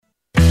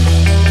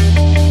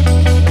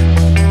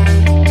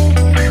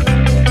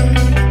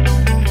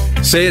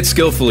Say It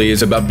Skillfully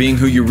is about being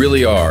who you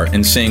really are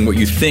and saying what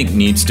you think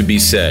needs to be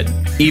said,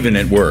 even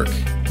at work.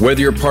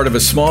 Whether you're part of a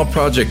small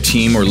project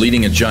team or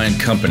leading a giant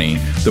company,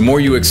 the more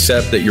you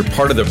accept that you're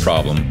part of the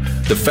problem,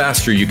 the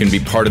faster you can be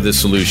part of the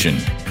solution.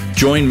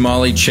 Join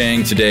Molly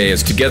Chang today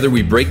as together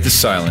we break the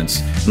silence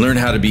and learn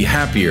how to be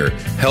happier,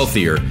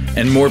 healthier,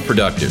 and more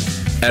productive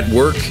at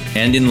work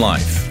and in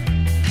life.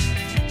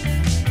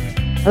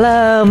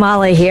 Hello,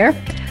 Molly here.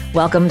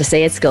 Welcome to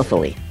Say It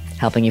Skillfully,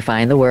 helping you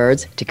find the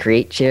words to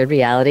create shared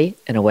reality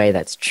in a way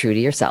that's true to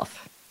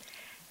yourself.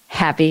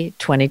 Happy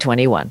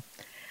 2021.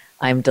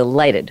 I'm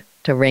delighted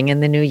to ring in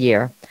the new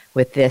year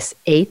with this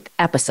 8th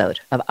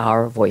episode of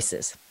Our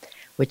Voices,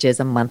 which is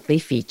a monthly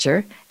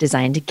feature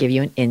designed to give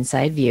you an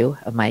inside view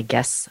of my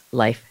guest's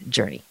life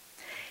journey.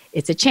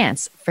 It's a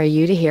chance for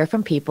you to hear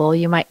from people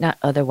you might not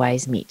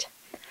otherwise meet.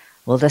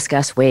 We'll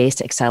discuss ways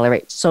to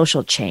accelerate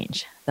social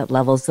change that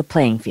levels the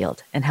playing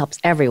field and helps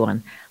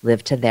everyone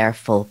live to their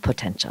full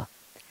potential.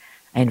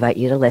 I invite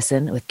you to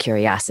listen with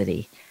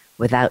curiosity,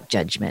 without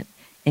judgment,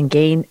 and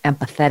gain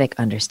empathetic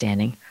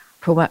understanding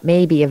for what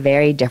may be a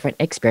very different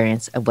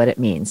experience of what it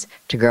means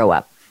to grow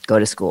up, go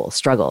to school,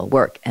 struggle,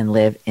 work, and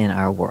live in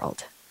our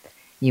world.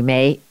 You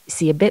may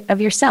see a bit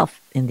of yourself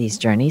in these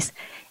journeys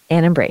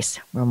and embrace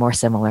we're more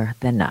similar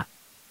than not.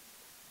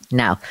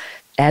 Now,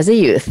 as a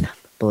youth,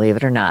 believe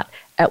it or not,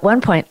 at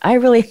one point I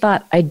really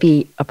thought I'd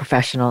be a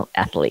professional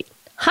athlete.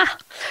 Ha!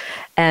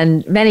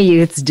 And many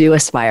youths do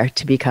aspire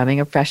to becoming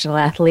a professional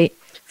athlete.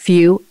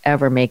 Few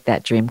ever make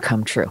that dream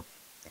come true.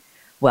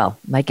 Well,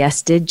 my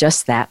guest did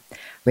just that.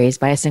 Raised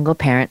by a single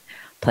parent,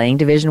 playing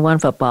Division I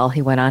football,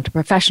 he went on to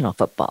professional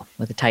football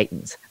with the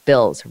Titans,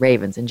 Bills,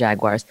 Ravens, and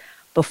Jaguars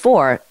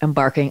before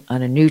embarking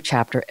on a new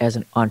chapter as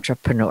an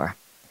entrepreneur.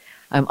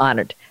 I'm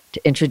honored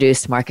to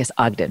introduce Marcus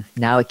Ogden,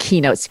 now a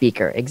keynote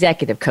speaker,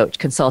 executive coach,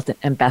 consultant,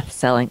 and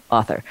best-selling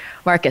author.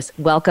 Marcus,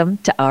 welcome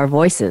to Our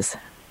Voices.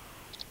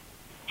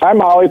 Hi,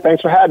 Molly.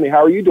 Thanks for having me.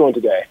 How are you doing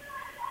today?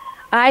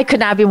 I could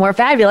not be more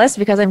fabulous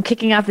because I'm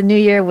kicking off the new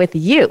year with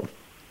you.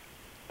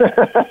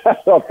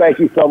 Well, thank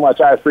you so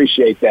much. I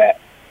appreciate that.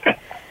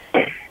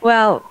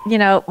 Well, you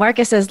know,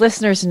 Marcus, as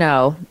listeners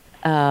know,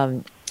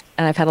 and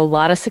I've had a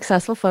lot of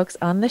successful folks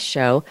on the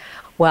show,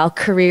 while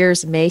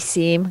careers may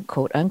seem,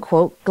 quote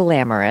unquote,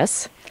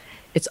 glamorous,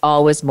 it's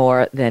always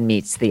more than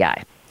meets the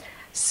eye.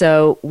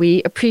 So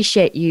we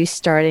appreciate you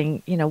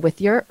starting,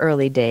 with your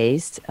early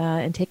days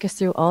and take us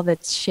through all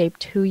that's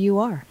shaped who you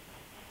are.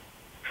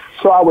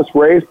 So I was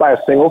raised by a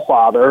single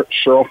father,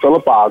 Cheryl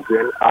Phillip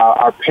Ogden.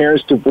 Our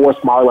parents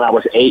divorced Molly when I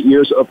was 8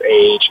 years of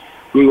age.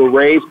 We were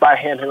raised by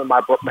me and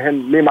my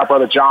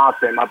brother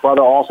Jonathan. My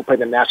brother also played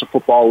in the National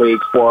Football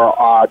League for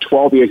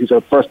 12 years. He's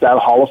a first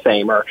ballot Hall of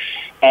Famer.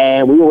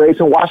 And we were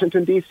raised in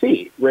Washington,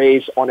 D.C.,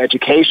 raised on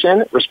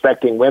education,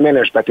 respecting women,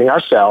 and respecting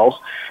ourselves.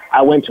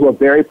 I went to a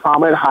very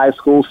prominent high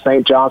school,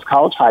 St. John's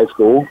College High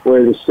School,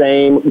 where the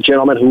same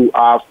gentleman who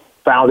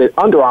founded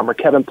Under Armour,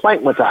 Kevin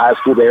Plank, went to high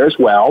school there as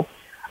well.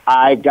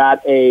 I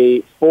got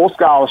a full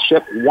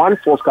scholarship, one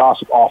full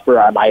scholarship offer,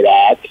 I might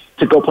add,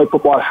 to go play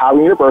football at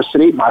Howard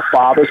University, my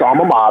father's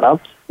alma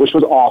mater, which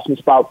was awesome.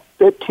 It's about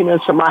 15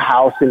 minutes from my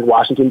house in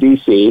Washington,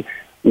 D.C.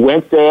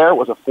 Went there,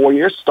 was a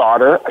 4-year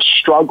starter. I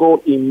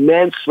struggled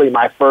immensely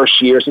my first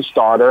year as a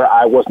starter.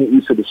 I wasn't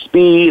used to the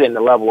speed and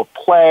the level of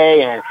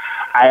play, and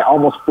I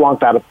almost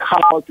flunked out of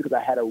college because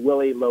I had a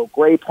really low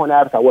grade point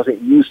out. I wasn't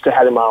used to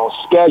having my own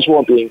schedule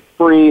and being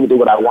free to do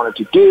what I wanted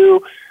to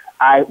do.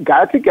 I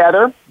got it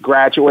together,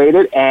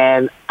 graduated,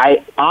 and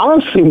I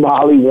honestly,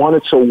 Molly,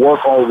 wanted to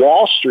work on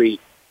Wall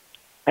Street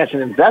as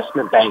an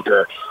investment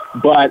banker,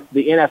 but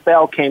the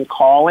NFL came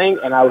calling,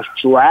 and I was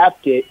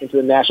drafted into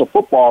the National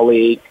Football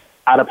League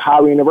out of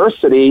Howard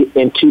University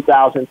in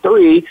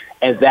 2003,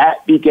 and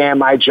that began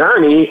my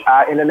journey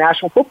in the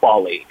National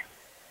Football League.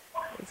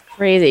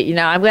 Crazy.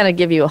 I'm going to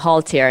give you a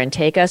halt here and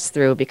take us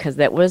through, because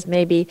that was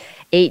maybe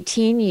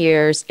 18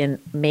 years in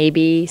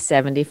maybe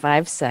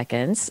 75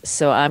 seconds.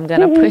 So I'm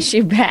going to push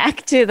you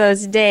back to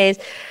those days.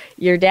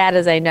 Your dad,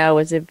 as I know,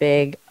 was a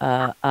big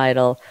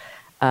idol.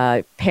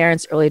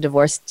 Parents' early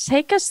divorce.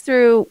 Take us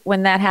through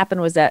when that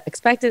happened. Was that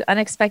expected,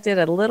 unexpected?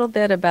 A little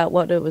bit about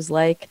what it was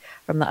like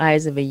from the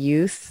eyes of a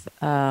youth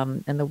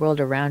and the world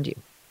around you.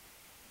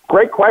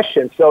 Great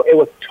question. So it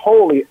was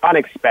totally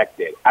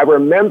unexpected. I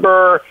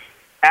remember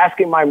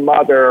asking my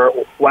mother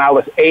when I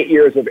was 8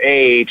 years of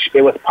age.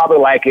 It was probably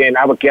like in,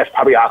 I would guess,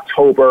 probably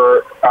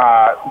October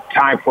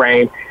time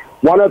frame.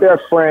 One of their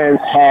friends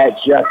had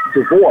just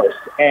divorced,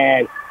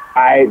 and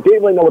I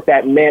didn't really know what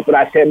that meant, but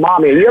I said,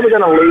 Mommy, are you ever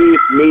going to leave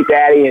me,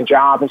 Daddy, and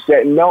Jonathan? She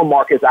said, No,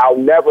 Marcus, I'll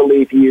never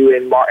leave you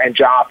and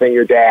Jonathan,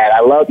 your dad. I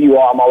love you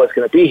all. I'm always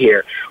going to be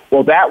here.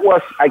 Well, that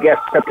was, I guess,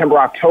 September,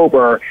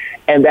 October,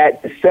 and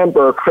that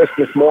December,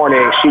 Christmas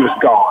morning, she was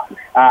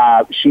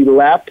gone. She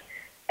left,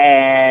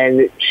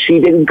 and she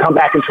didn't come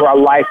back into our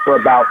life for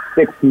about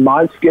 6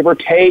 months, give or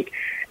take.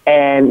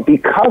 And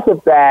because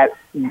of that,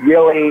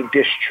 really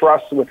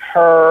distrust with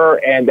her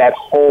and that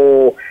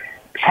whole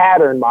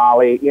pattern,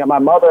 Molly, my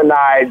mother and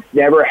I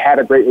never had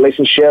a great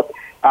relationship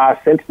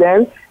since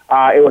then.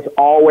 It was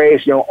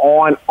always,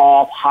 on,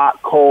 off,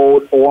 hot,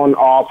 cold, on,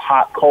 off,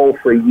 hot, cold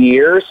for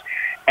years.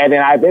 And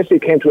then I eventually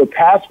came to a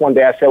pass one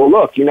day. I said, well,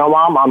 look,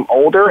 Mom, I'm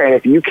older, and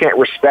if you can't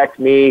respect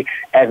me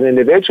as an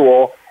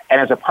individual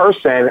and as a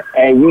person,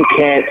 and you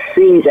can't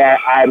see that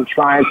I'm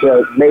trying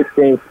to make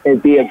things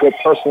and be a good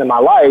person in my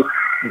life,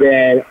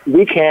 then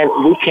we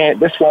can't,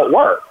 this won't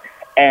work.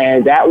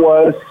 And that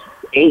was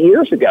 8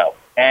 years ago,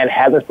 and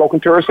haven't spoken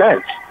to her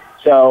since.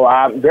 So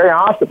I'm very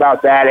honest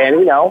about that,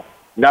 and,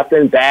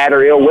 nothing bad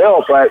or ill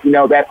will, but,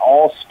 that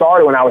all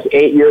started when I was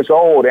 8 years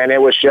old, and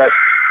it was just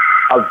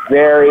a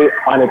very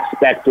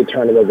unexpected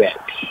turn of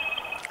events.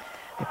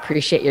 I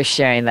appreciate your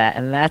sharing that.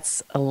 And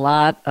that's a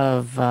lot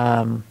of,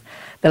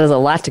 that is a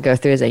lot to go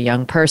through as a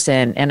young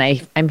person. And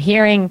I'm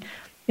hearing,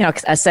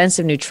 a sense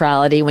of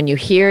neutrality. When you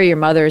hear your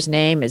mother's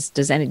name,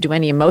 do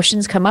any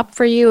emotions come up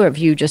for you, or have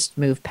you just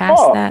moved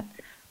past that?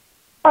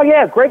 Oh,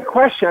 yeah, great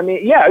question. I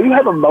mean, yeah, you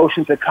have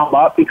emotions that come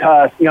up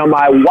because,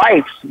 my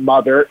wife's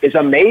mother is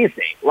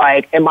amazing.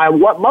 And my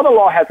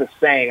mother-in-law has a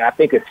saying, I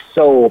think it's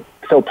so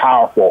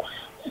powerful.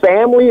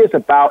 Family is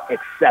about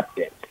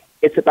acceptance.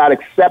 It's about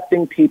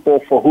accepting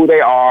people for who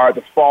they are,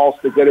 the faults,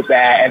 the good, the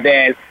bad. And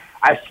then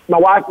my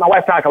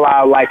wife talks a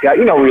lot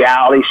of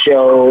reality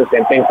shows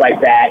and things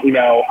like that,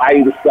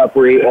 ID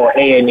Discovery or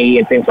A&E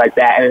and things like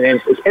that. And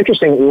then it's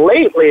interesting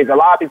lately is a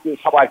lot of people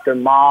talk like their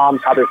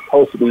moms, how they're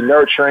supposed to be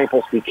nurturing,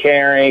 supposed to be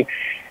caring.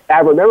 And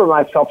I remember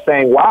myself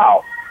saying,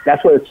 wow,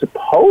 that's what it's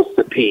supposed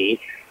to be,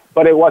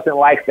 but it wasn't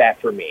like that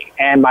for me.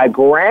 And my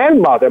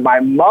grandmother, my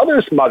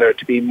mother's mother,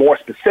 to be more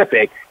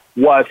specific,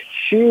 was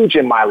huge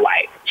in my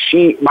life.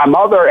 My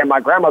mother and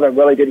my grandmother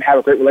really didn't have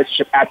a great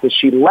relationship after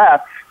she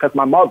left because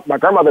my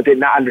grandmother did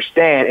not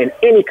understand in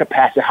any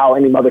capacity how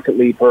any mother could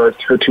leave her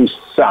two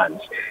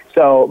sons.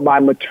 So my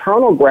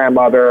maternal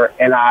grandmother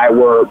and I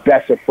were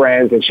best of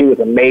friends, and she was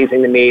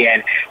amazing to me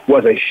and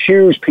was a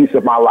huge piece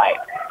of my life.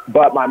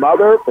 But my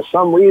mother, for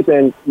some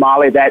reason,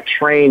 Molly, that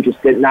train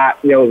just did not,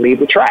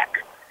 leave the track.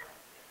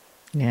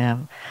 Yeah,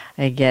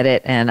 I get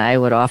it. And I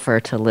would offer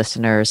to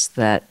listeners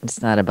that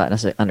it's not about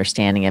necessarily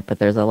understanding it, but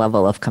there's a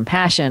level of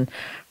compassion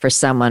for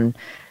someone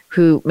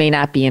who may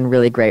not be in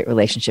really great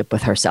relationship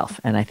with herself.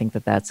 And I think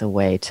that that's a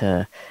way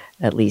to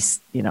at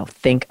least,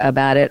 think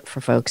about it for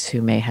folks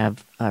who may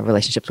have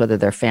relationships, whether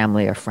they're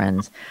family or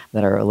friends,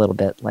 that are a little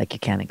bit like you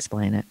can't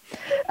explain it.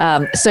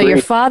 So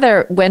your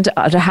father went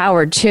to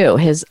Howard too,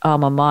 his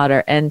alma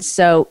mater. And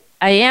so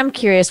I am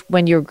curious,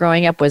 when you were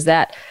growing up, was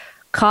that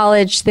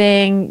college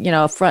thing,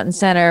 front and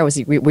center?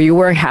 Were you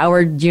wearing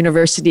Howard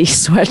University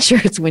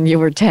sweatshirts when you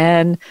were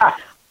 10?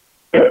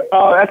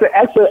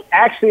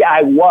 Actually,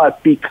 I was,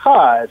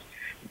 because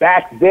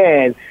back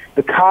then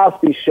the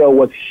Cosby Show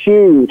was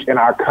huge in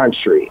our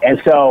country,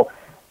 and so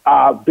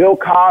Bill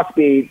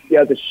Cosby,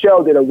 the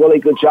show did a really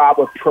good job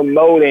of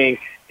promoting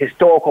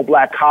historical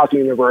Black Cosby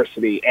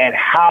University, and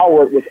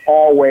Howard was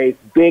always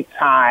big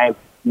time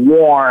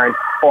worn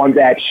on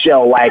that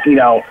show,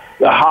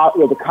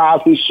 the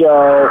Cosby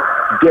Show,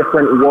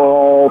 Different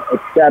World,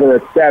 et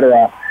cetera, et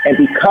cetera. And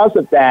because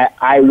of that,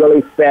 I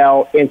really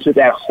fell into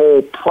that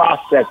whole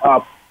process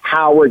of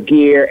Howard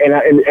gear. And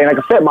like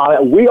I said,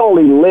 Molly, we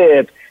only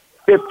lived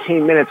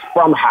 15 minutes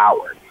from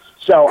Howard.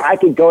 So I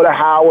could go to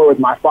Howard with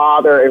my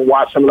father and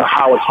watch some of the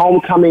Howard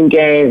homecoming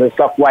games and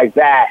stuff like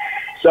that.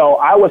 So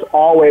I was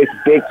always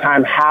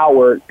big-time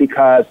Howard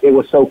because it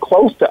was so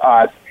close to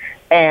us.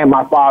 And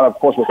my father, of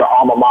course, was an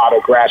alma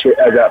mater graduate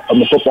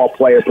from a football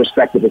player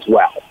perspective as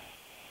well.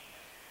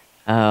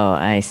 Oh,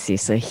 I see.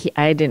 So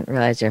I didn't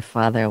realize your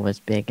father was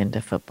big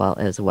into football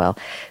as well.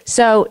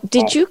 So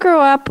did you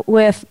grow up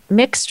with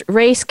mixed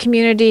race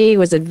community?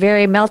 Was it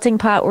very melting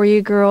pot where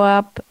you grew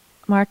up,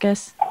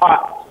 Marcus?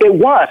 It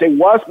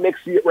was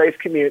mixed race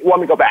community. Well,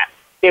 let me go back.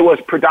 It was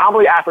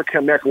predominantly African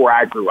American where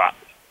I grew up.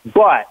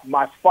 But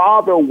my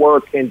father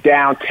worked in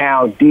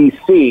downtown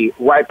D.C.,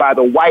 right by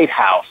the White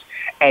House,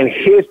 and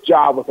his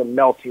job was a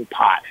melting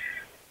pot.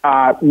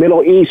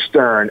 Middle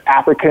Eastern,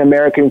 African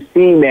American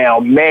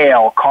female,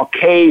 male,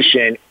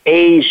 Caucasian,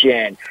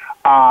 Asian,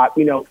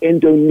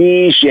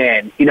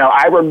 Indonesian.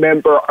 I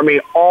remember,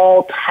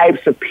 all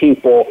types of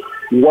people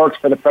worked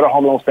for the Federal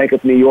Home Loan Bank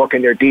of New York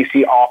in their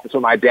D.C. office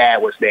when my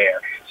dad was there.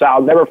 So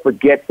I'll never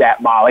forget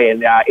that, Molly.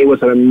 And it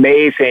was an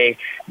amazing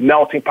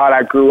melting pot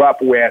I grew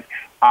up with.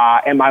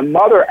 And my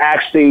mother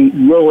actually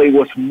really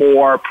was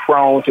more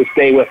prone to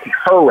stay with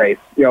her race,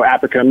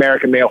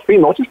 African-American, male,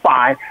 female, which is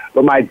fine.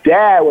 But my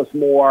dad was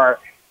more,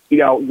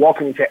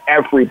 welcoming to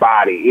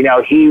everybody.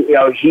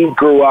 He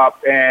grew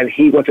up and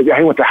he went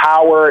to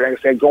Howard, and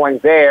said going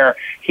there,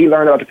 he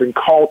learned about different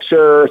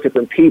cultures,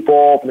 different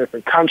people from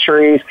different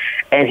countries,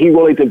 and he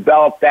really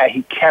developed that.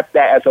 He kept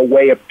that as a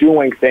way of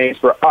doing things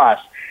for us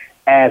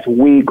as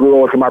we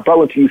grew up. My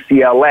brother went to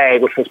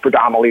UCLA, which was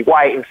predominantly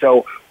white, and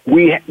so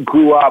we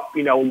grew up,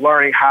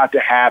 learning how to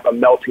have a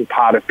melting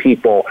pot of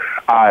people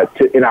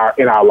in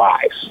our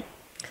lives.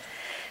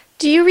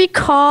 Do you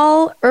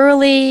recall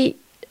early,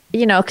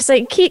 because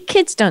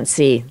kids don't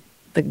see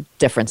the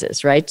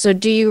differences, right? So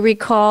do you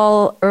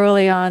recall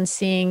early on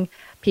seeing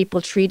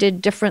people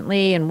treated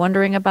differently and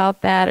wondering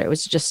about that? Or it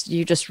was just,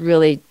 you just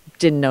really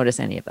didn't notice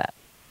any of that?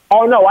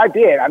 Oh, no, I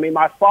did. I mean,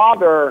 my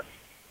father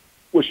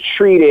was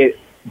treated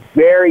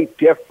very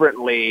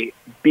differently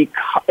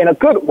in a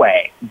good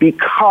way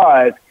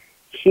because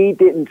he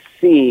didn't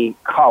see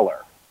color.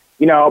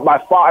 You know, my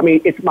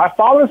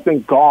father's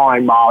been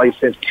gone, Molly,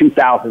 since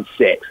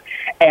 2006.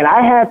 And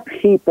I have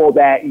people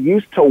that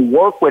used to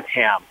work with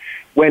him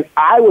when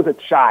I was a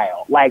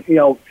child, like,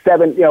 7,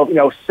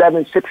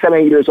 6, 7,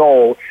 8 years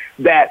old,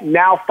 that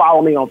now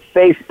follow me on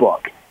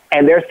Facebook.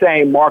 And they're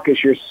saying,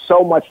 Marcus, you're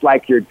so much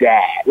like your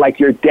dad. Like,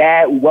 your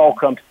dad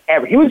welcomed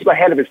he was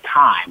ahead of his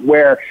time,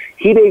 where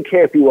he didn't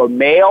care if you were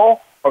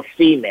male or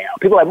female.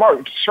 People were like,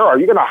 Mark, sure, are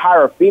you going to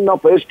hire a female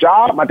for this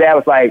job? My dad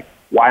was like,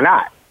 why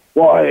not?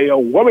 Well, a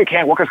woman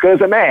can't work as good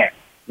as a man.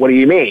 What do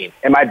you mean?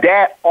 And my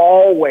dad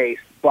always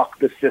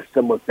bucked the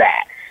system with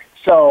that.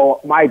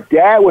 So my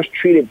dad was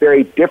treated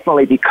very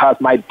differently because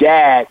my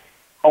dad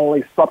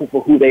only saw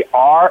people who they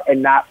are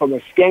and not from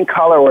a skin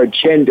color or a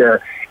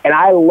gender. And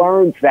I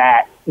learned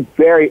that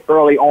very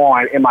early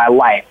on in my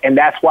life. And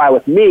that's why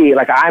with me,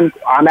 like, I'm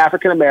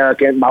African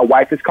American, my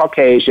wife is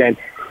Caucasian,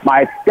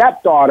 my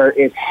stepdaughter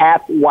is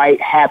half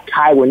white, half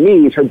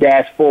Taiwanese, her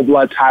dad's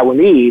full-blood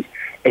Taiwanese,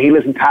 and he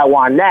lives in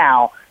Taiwan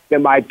now.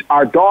 Then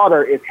our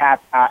daughter is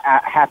half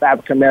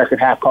African American,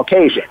 half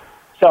Caucasian.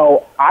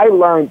 So I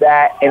learned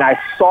that, and I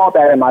saw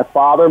that in my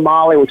father,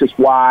 Molly, which is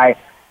why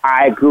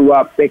I grew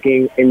up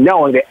thinking and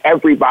knowing that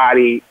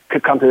everybody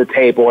could come to the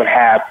table and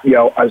have,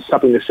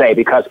 something to say,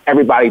 because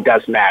everybody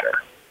does matter.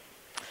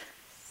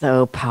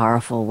 So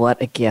powerful.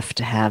 What a gift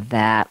to have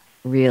that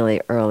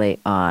really early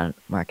on,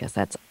 Marcus.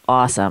 That's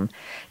awesome.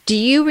 Do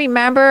you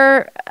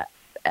remember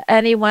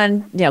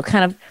anyone,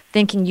 kind of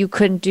thinking you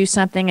couldn't do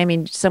something? I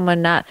mean,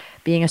 someone not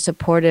being as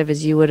supportive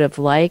as you would have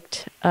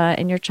liked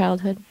in your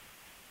childhood?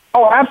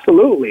 Oh,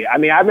 absolutely. I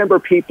mean, I remember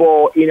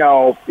people,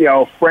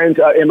 friends,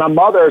 and my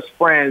mother's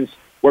friends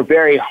were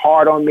very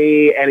hard on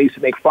me and used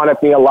to make fun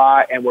of me a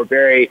lot and were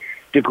very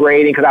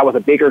degrading because I was a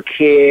bigger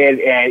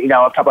kid. And,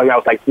 I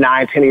was like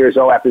 9, 10 years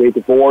old after they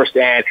divorced.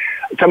 And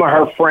some of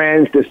her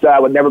friends just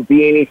would never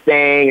be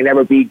anything and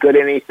never be good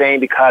at anything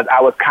because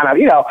I was kind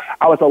of,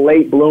 I was a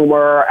late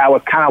bloomer. I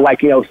was kind of like,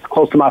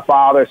 close to my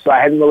father. So I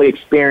hadn't really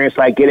experienced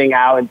like getting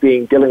out and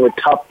dealing with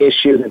tough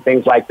issues and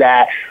things like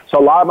that. So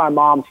a lot of my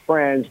mom's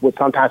friends would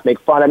sometimes make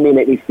fun of me,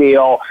 make me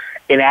feel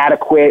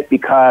inadequate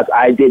because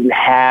I didn't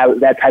have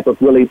that type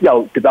of really,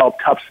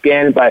 developed tough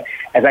skin. But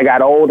as I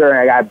got older and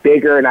I got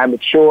bigger and I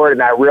matured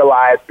and I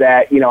realized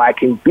that, I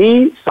can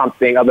be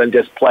something other than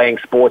just playing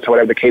sports or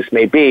whatever the case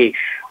may be,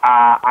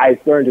 I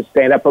learned to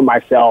stand up for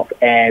myself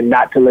and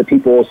not to let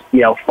people's,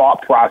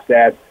 thought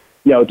process,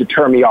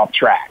 deter me off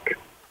track.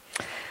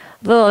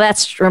 Well,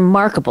 that's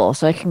remarkable.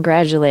 So I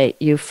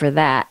congratulate you for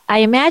that. I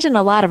imagine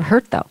a lot of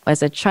hurt, though,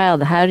 as a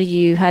child. How did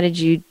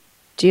you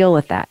deal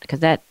with that? Because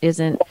that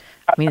isn't...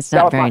 it's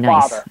not very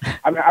nice. Father.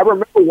 I mean, I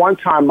remember one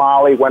time,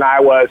 Molly, when I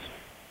was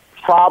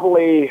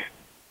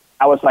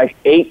like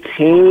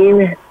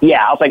 18.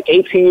 Yeah, I was like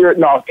 18 years.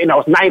 No, I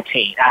was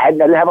 19. I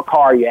didn't have a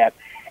car yet,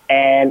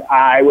 and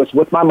I was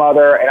with my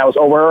mother, and I was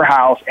over her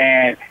house,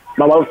 and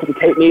my mother was supposed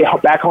to take me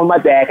back home with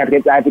my dad.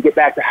 I had to get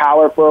back to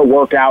Howard for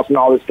workouts and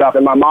all this stuff,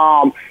 and my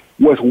mom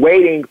was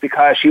waiting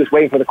because she was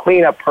waiting for the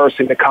cleanup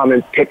person to come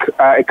and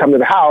come to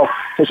the house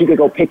so she could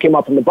go pick him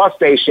up from the bus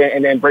station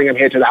and then bring him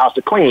here to the house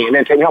to clean and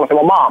then take me home. I said,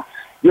 well, Mom,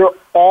 you're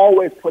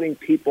always putting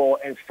people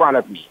in front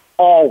of me,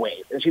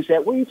 always. And she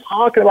said, what are you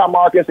talking about,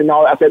 Marcus? And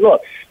all that. I said,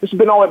 look, this has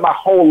been always my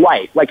whole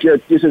life. Like,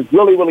 this is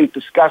really, really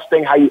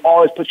disgusting how you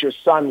always put your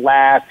son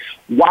last.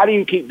 Why do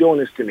you keep doing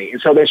this to me?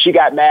 And so then she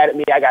got mad at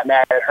me. I got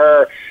mad at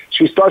her.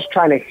 She starts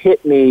trying to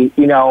hit me,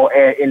 in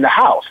the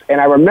house.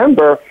 And I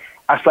remember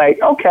I was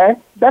like, okay,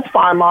 that's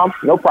fine, Mom,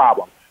 no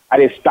problem.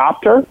 I just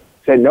stopped her,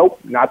 said, nope,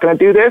 not going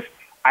to do this.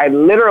 I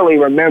literally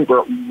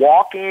remember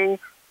walking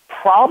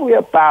probably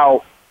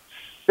about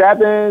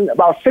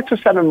 6 or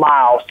 7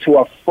 miles to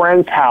a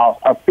friend's house,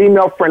 a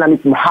female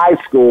friend from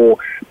high school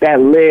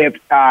that lived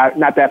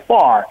not that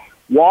far.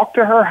 Walked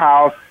to her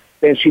house,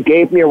 then she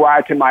gave me a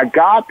ride to my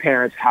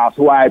godparents' house,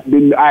 who I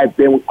had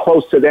been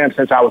close to them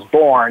since I was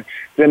born.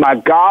 Then my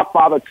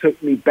godfather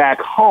took me back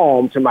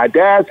home to my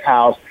dad's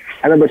house.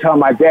 I remember telling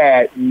my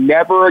dad,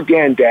 never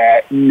again,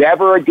 Dad,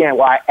 never again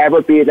will I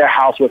ever be at their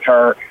house with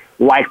her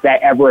like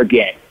that ever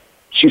again.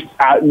 She's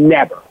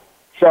never.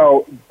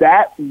 So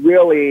that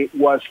really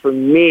was, for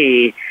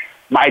me,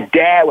 my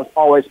dad was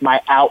always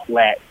my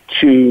outlet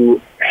to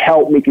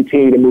help me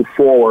continue to move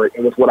forward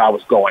and with what I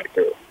was going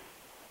through.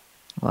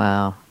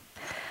 Wow.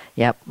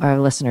 Yep. Our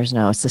listeners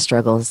know it's the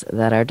struggles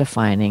that are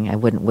defining. I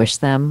wouldn't wish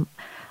them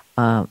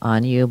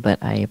on you,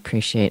 but I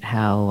appreciate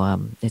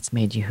how it's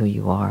made you who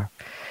you are.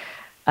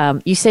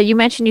 You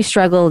mentioned you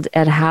struggled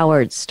at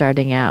Howard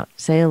starting out.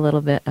 Say a little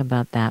bit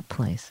about that,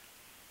 please.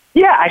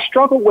 Yeah, I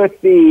struggle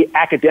with the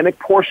academic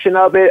portion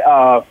of it,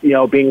 of,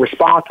 being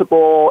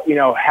responsible,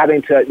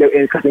 having to,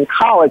 because in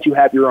college you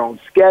have your own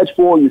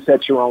schedule, you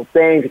set your own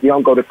things. If you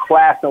don't go to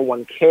class, no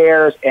one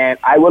cares. And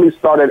I really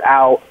started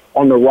out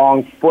on the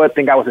wrong foot. I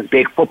think I was a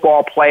big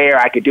football player.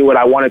 I could do what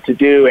I wanted to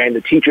do, and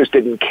the teachers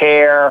didn't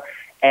care.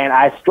 And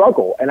I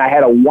struggled. And I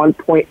had a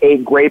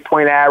 1.8 grade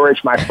point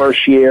average my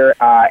first year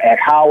at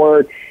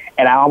Howard.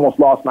 And I almost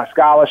lost my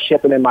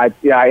scholarship, and then I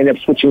ended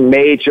up switching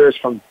majors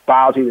from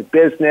biology to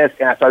business,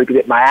 and I started to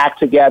get my act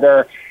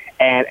together.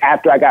 And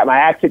after I got my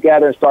act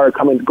together and started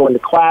going to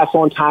class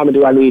on time and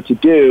do what I needed to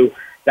do,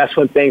 that's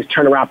when things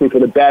turned around for me for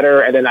the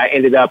better. And then I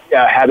ended up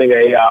having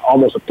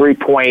almost a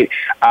 3.8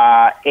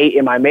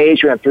 in my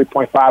major and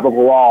 3.5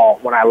 overall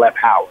when I left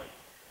Howard.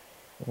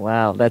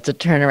 Wow, that's a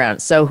turnaround.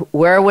 So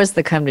where was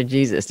the come to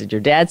Jesus? Did your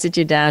dad sit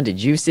you down?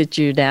 Did you sit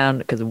you down?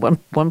 Because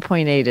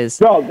 1.8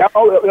 is... No,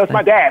 that's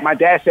my dad. My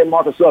dad said,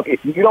 Marcus, look,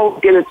 if you don't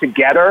get it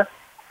together,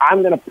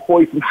 I'm going to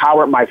pull you from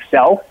Howard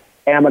myself,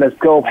 and I'm going to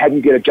go have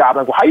you get a job. I'm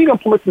like, well, how are you going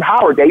to pull me from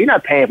Howard, Dad? You're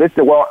not paying for this. He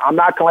said, well, I'm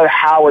not going to let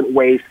Howard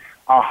waste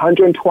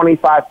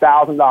 $125,000,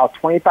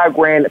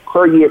 $25,000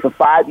 per year for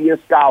 5-year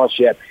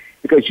scholarship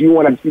because you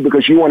want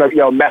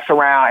to mess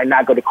around and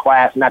not go to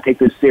class and not take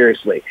this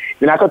seriously.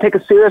 If you're not going to take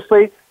it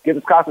seriously, give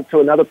the scholarship to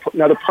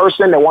another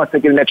person that wants to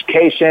get an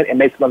education and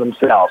make it for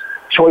themselves.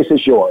 Choice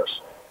is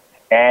yours.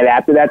 And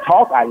after that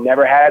talk, I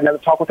never had another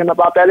talk with him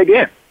about that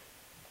again.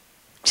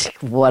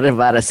 What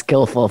about a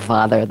skillful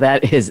father?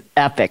 That is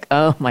epic.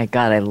 Oh my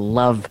God, I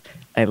love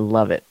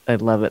it.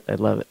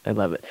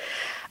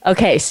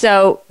 Okay,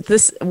 so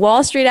this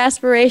Wall Street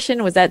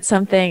aspiration, was that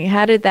something,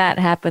 how did that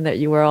happen that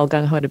you were all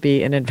gung-ho to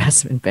be an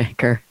investment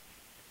banker?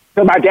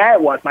 So my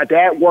dad worked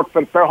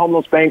for the Federal Home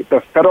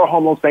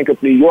Loans Bank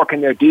of New York in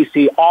their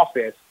D.C.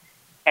 office,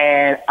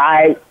 and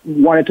I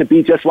wanted to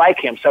be just like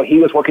him. So he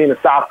was working in the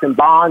stocks and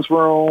bonds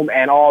room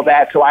and all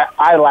that, so I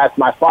idolized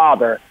my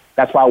father.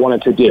 That's what I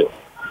wanted to do.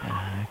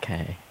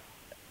 Okay.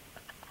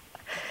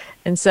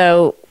 And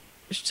so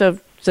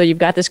you've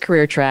got this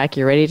career track.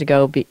 You're ready to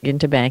go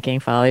into banking,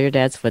 follow your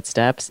dad's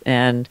footsteps.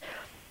 And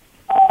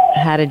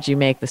how did you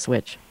make the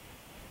switch?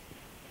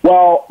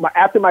 Well,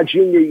 after my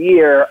junior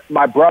year,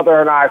 my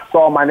brother and I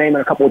saw my name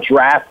in a couple of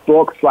draft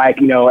books,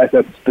 as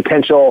a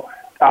potential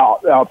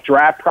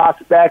draft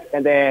prospect.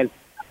 And then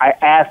I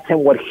asked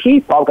him what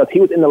he thought, because he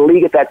was in the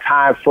league at that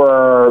time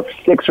for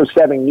 6 or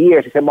 7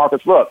 years. He said,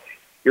 Marcus, look,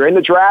 you're in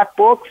the draft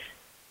books.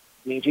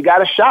 Means you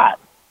got a shot.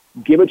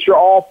 Give it your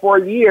all for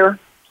a year.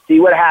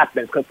 See what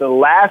happens. Because the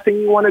last thing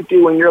you want to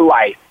do in your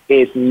life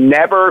is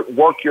never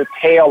work your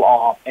tail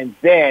off and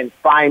then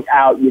find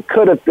out you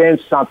could have been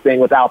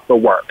something without the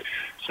work.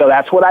 So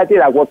that's what I did.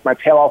 I worked my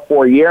tail off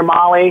for a year,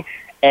 Molly.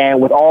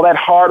 And with all that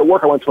hard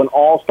work, I went to an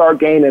all-star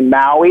game in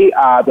Maui.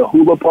 The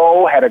Hula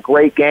Bowl, had a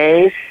great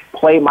game,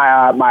 played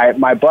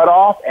my butt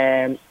off,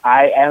 and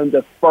I am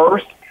the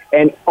first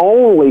and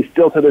only,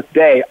 still to this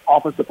day,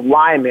 offensive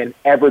lineman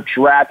ever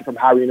drafted from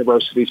Howard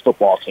University's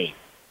football team.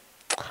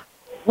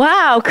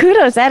 Wow,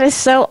 kudos. That is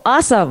so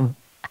awesome.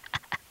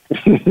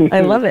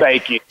 I love it.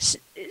 Thank you.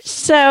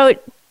 So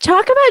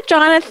talk about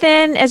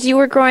Jonathan as you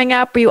were growing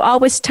up. Were you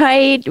always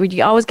tight? Were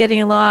you always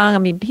getting along? I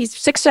mean, he's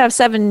 6 to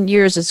 7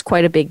 years is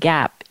quite a big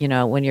gap,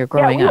 when you're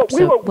growing up.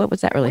 So what was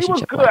that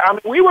relationship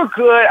like? We were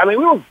good.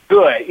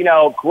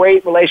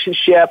 Great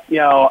relationship.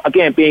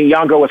 Again, being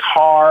younger was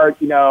hard.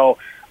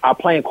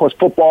 Playing, of course,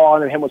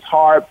 football and him was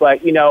hard.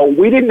 But,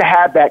 we didn't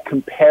have that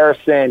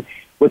comparison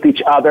with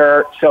each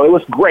other. So it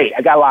was great.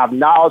 I got a lot of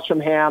knowledge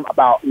from him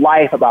about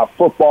life, about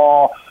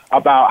football,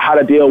 about how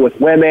to deal with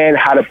women,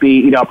 how to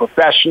be,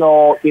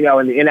 professional, in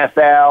the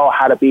NFL,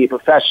 how to be a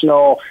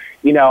professional,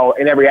 in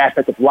every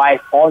aspect of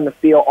life, on the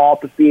field,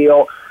 off the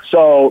field.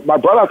 So my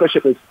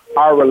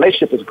our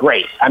relationship is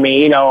great. I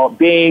mean,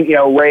 being,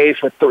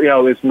 raised with,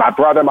 it's my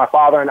brother, my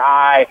father, and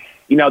I,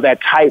 that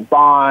tight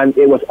bond,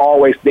 it was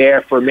always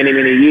there for many,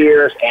 many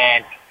years.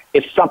 And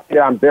it's something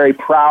that I'm very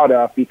proud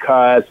of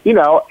because,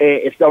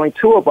 it's only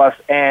 2 of us,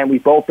 and we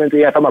both been to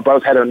the NFL. My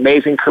brother's had an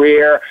amazing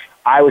career.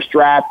 I was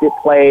drafted,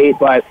 played,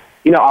 but,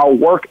 I'll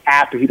work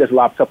after. He does a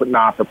lot of stuff with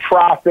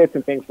non-for-profits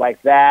and things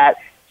like that.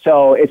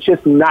 So it's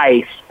just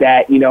nice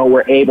that,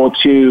 we're able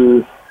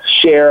to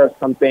share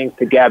some things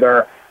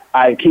together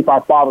and keep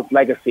our father's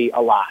legacy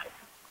alive.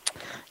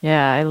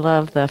 Yeah, I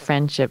love the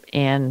friendship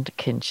and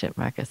kinship,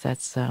 Marcus.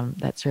 That's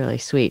really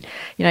sweet.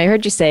 I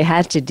heard you say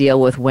had to deal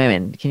with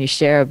women. Can you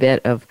share a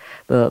bit of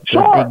the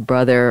big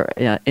brother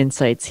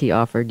insights he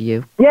offered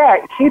you? Yeah,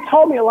 he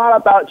told me a lot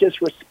about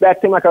just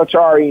respecting, like I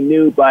already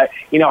knew, but,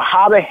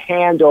 how to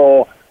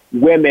handle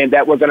women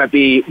that were going to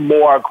be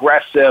more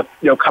aggressive,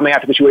 coming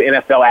after because you were an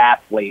NFL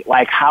athlete,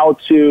 like how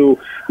to,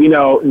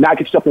 not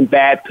get yourself in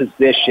bad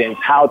positions,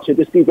 how to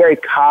just be very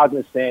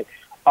cognizant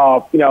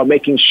of,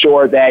 making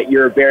sure that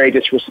you're very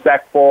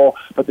disrespectful,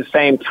 but at the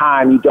same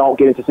time, you don't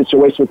get into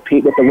situations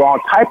with the wrong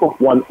type of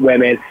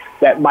women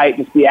that might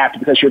just be after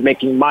because you're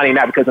making money,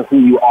 not because of who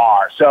you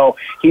are. So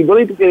he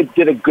really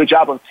did a good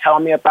job of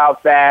telling me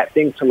about that,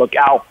 things to look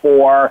out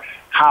for,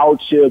 how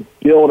to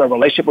build a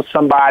relationship with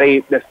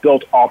somebody that's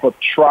built off of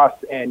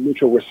trust and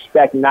mutual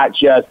respect, not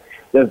just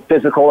the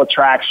physical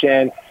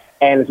attraction.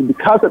 And it's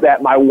because of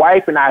that, my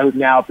wife and I, who've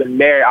now been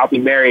married, I'll be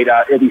married,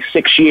 it'll be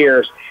 6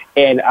 years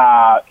in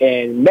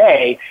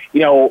May. You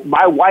know,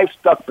 my wife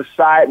stuck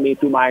beside me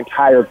through my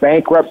entire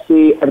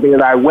bankruptcy, everything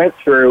that I went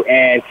through.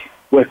 And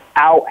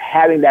without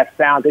having that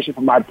foundation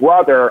from my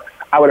brother,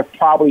 I would have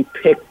probably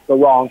picked the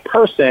wrong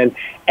person,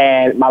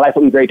 and my life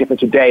would be very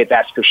different today,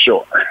 that's for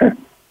sure.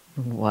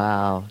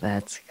 Wow,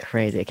 that's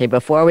crazy. Okay,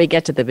 before we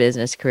get to the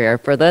business career,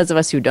 for those of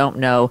us who don't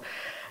know,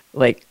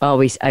 like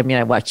always, I mean,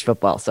 I watch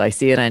football, so I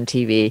see it on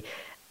TV.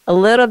 A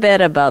little bit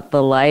about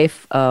the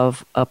life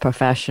of a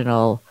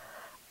professional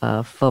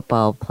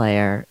football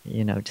player,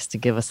 you know, just to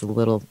give us a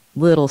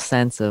little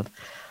sense of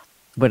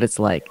what it's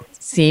like.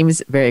 It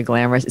seems very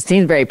glamorous. It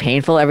seems very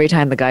painful every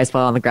time the guys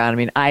fall on the ground. I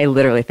mean, I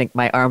literally think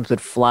my arms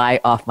would fly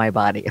off my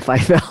body if I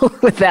fell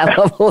with that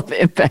level of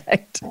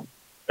impact.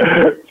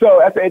 So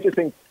that's an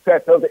interesting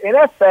set. So the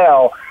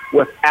NFL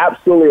was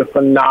absolutely a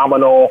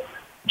phenomenal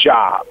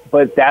job,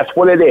 but that's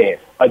what it is,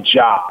 a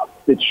job.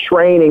 The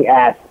training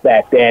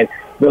aspect and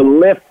the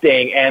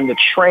lifting and the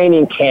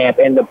training camp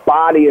and the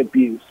body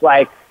abuse.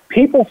 Like,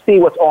 people see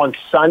what's on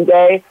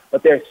Sunday,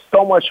 but there's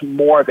so much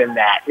more than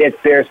that.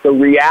 There's the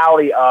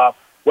reality of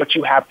what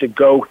you have to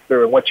go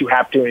through and what you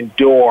have to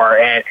endure.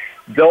 And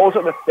those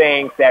are the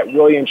things that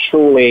really and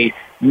truly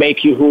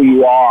make you who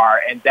you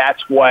are. And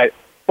that's what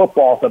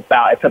football's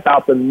about. It's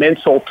about the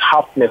mental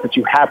toughness that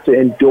you have to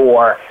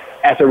endure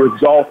as a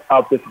result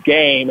of this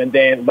game, and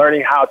then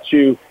learning how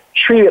to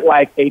treat it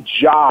like a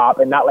job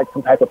and not like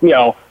some type of,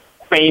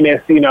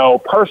 famous,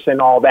 person,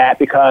 all that.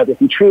 Because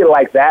if you treat it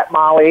like that,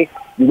 Molly,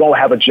 you won't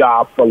have a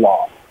job for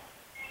long.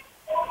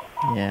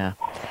 Yeah.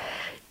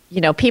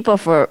 People,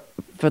 for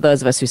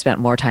those of us who spent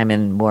more time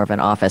in more of an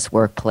office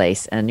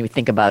workplace, and you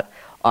think about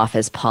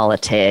office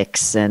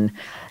politics and,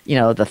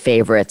 the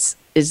favorites,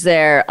 is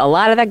there a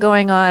lot of that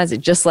going on? Is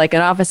it just like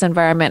an office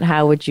environment?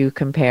 How would you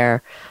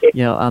compare,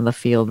 on the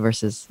field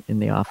versus in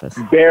the office?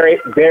 Very,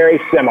 very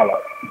similar.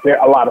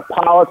 A lot of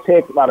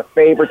politics, a lot of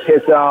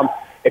favoritism.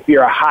 If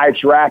you're a high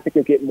draft pick,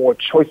 you get more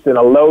choice than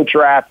a low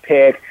draft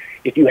pick.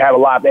 If you have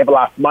they have a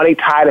lot of money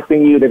tied up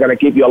in you, they're going to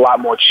give you a lot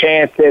more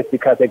chances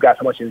because they've got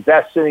so much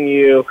invested in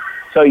you.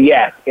 So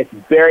yes, it's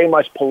very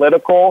much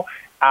political,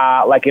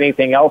 like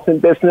anything else in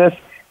business.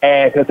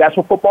 And because that's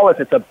what football is.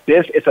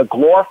 It's a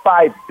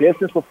glorified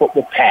business with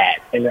football pad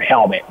and a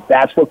helmet.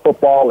 That's what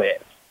football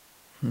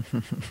is.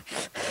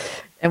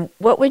 And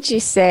what would you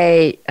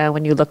say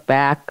when you look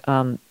back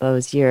on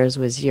those years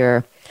was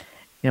your,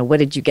 what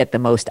did you get the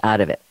most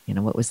out of it?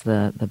 What was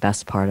the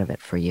best part of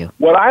it for you?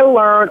 What I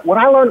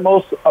learned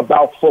most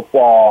about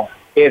football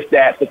is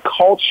that the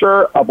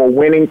culture of a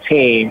winning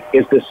team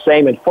is the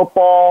same in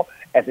football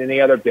as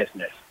any other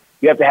business.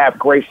 You have to have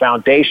great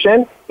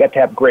foundation. You have to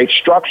have great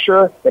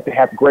structure. You have to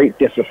have great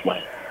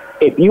discipline.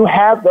 If you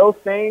have those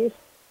things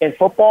in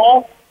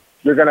football,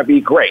 you're going to be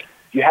great.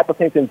 If you have those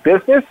things in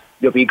business,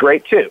 you'll be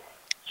great too.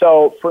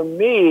 So for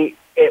me,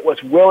 it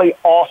was really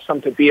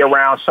awesome to be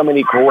around so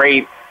many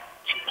great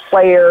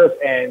players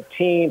and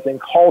teams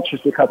and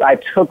cultures because I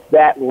took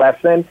that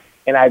lesson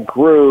and I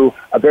grew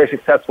a very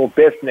successful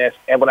business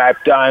and what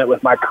I've done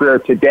with my career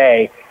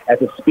today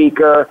as a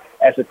speaker,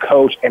 as a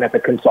coach, and as a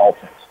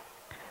consultant.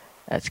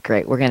 That's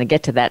great. We're going to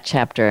get to that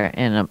chapter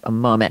in a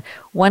moment.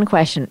 One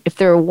question, if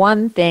there were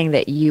one thing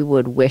that you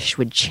would wish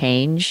would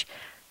change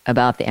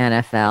about the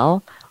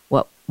NFL,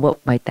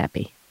 what might that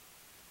be?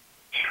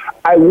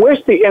 I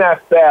wish the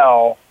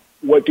NFL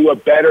would do a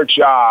better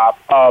job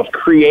of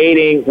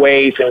creating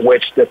ways in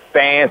which the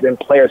fans and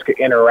players could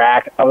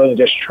interact other than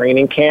just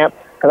training camp.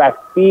 Because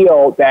I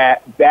feel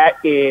that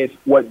is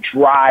what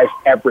drives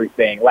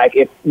everything. Like,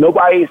 if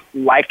nobody's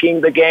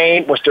liking the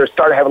game, which they're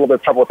starting to have a little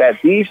bit of trouble with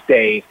that these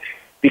days,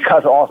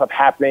 because of all stuff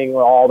happening,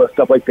 all the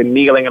stuff like the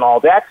kneeling and all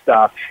that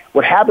stuff,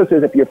 what happens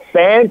is if your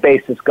fan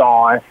base is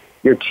gone,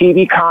 your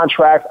TV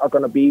contracts are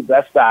going to be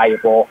less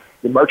valuable,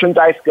 your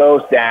merchandise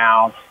goes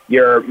down,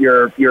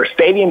 your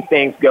stadium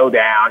things go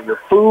down, your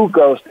food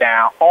goes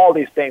down, all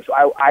these things. So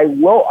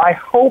I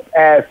hope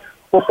as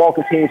football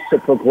continues to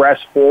progress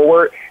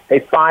forward, they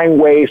find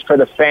ways for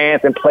the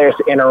fans and players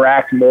to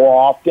interact more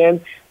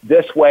often.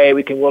 This way,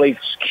 we can really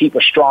keep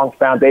a strong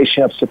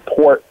foundation of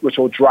support, which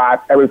will drive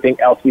everything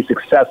else to be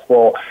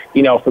successful,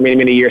 for many,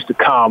 many years to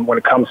come when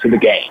it comes to the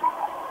game.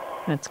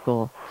 That's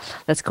cool.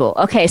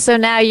 Okay, so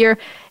now you're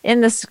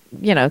in this,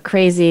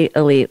 crazy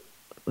elite,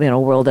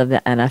 world of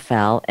the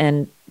NFL,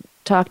 and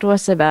talk to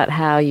us about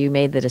how you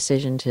made the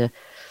decision to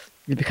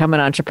become an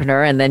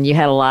entrepreneur, and then you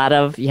had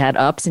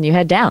ups and you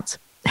had downs,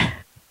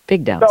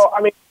 big downs. So,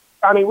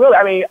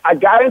 I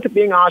got into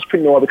being an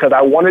entrepreneur because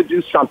I wanted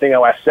to do something.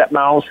 I set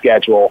my own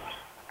schedule.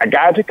 I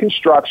got into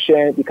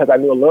construction because I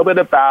knew a little bit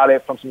about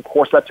it from some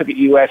courses I took at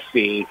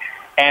USC.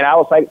 And I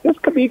was like, this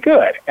could be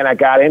good. And I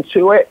got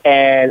into it,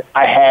 and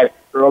I had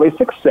early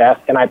success.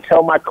 And I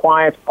tell my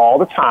clients all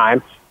the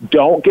time,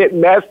 don't get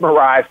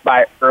mesmerized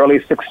by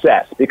early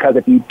success. Because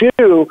if you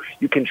do,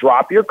 you can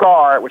drop your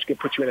guard, which can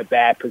put you in a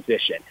bad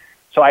position.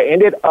 So I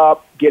ended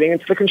up getting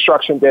into the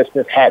construction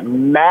business, had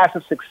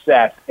massive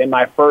success in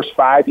my first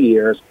 5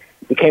 years,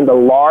 became the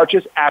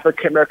largest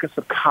African-American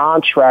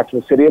subcontractor in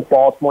the city of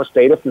Baltimore,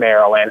 state of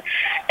Maryland.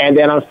 And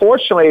then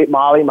unfortunately,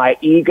 Molly, my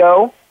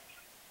ego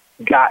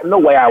got in the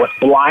way. I was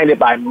blinded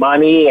by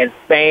money and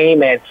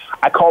fame, and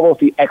I call those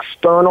the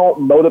external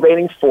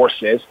motivating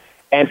forces.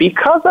 And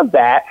because of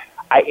that,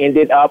 I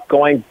ended up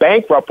going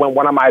bankrupt when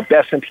one of my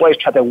best employees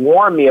tried to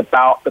warn me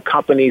about the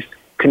company's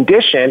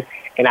condition,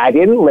 and I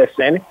didn't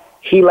listen.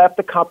 He left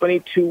the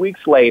company 2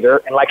 weeks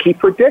later, and like he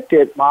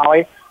predicted,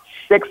 Molly,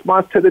 6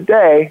 months to the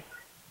day,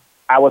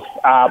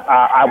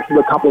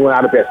 the company went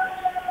out of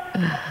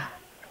business.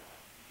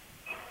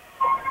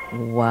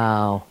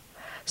 Wow.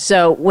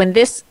 So when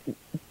this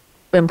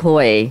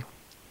employee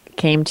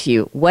came to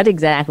you, what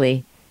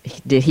exactly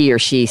did he or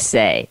she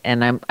say?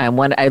 And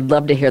I'd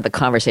love to hear the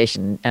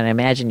conversation, and I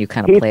imagine you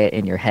kind of play it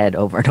in your head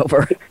over and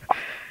over.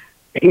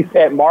 He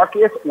said,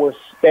 Marcus, we're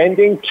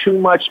spending too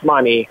much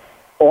money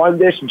on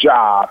this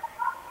job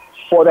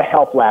for the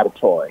health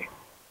laboratory.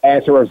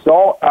 As a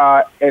result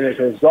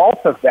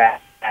of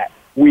that,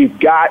 we've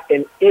got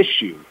an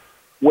issue,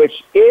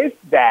 which is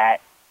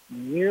that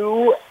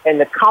you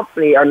and the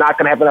company are not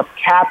going to have enough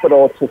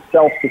capital to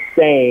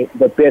self-sustain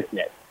the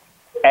business.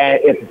 And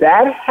if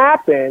that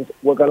happens,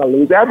 we're going to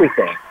lose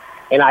everything.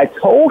 And I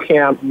told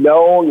him,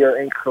 no, you're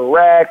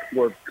incorrect.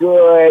 We're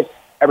good.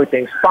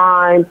 Everything's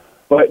fine.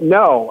 But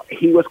no,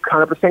 he was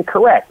 100%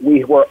 correct.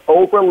 We were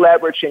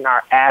over-leveraging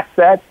our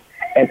assets.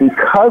 And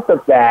because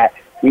of that,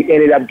 we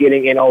ended up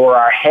getting in over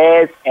our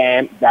heads.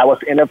 And that was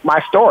the end of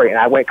my story. And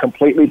I went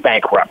completely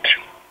bankrupt.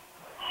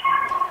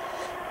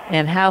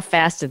 And how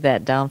fast did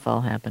that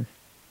downfall happen?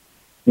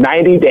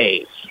 90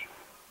 days.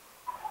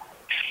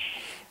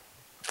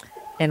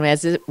 And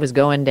as it was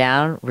going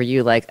down, were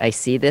you like, I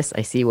see this,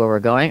 I see where we're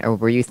going? Or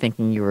were you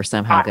thinking you were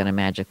somehow going to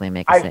magically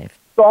make a save?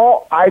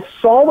 I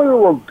saw where we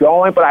were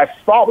going, but I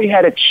thought we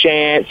had a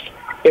chance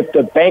if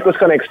the bank was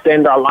going to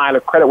extend our line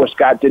of credit, which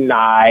got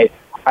denied.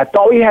 I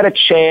thought we had a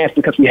chance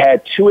because we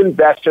had two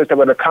investors that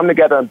were going to come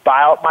together and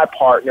buy out my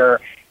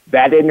partner.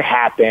 That didn't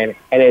happen.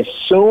 And as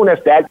soon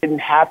as that didn't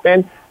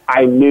happen,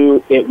 I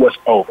knew it was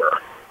over.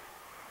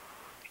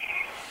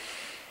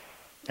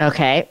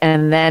 Okay.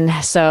 And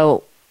then,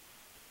 so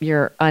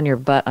you're on your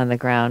butt on the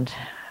ground.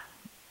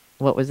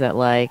 What was that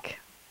like?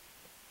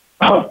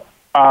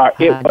 How'd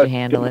you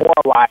handle it?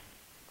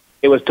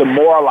 It was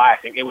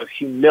demoralizing. It was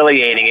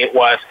humiliating. It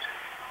was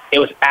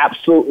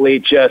absolutely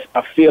just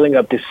a feeling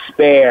of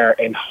despair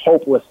and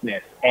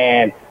hopelessness.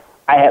 And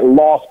I had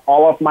lost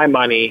all of my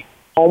money.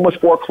 Home was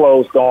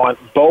foreclosed on.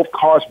 Both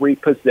cars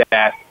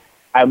repossessed.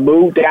 I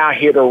moved down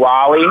here to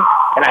Raleigh,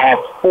 and I had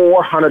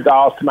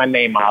 $400 to my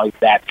name, Molly.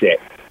 That's it.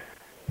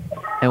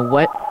 And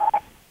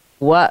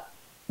what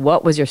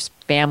was your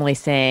family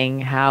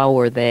saying? How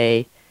were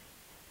they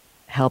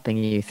helping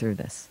you through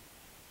this?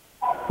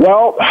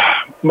 Well,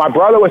 my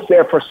brother was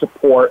there for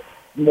support,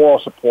 moral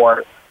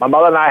support. My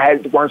mother and I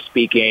weren't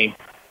speaking.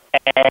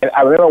 And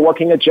I remember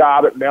working a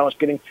job at Maryland's,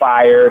 getting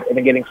fired, and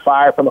then getting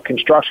fired from a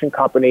construction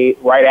company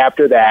right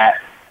after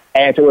that.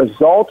 And as a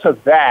result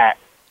of that,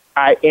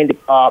 I ended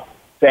up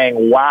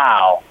saying,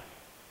 wow,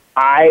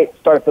 I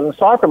started feeling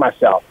sorry for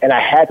myself, and I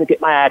had to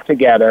get my act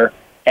together,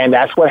 and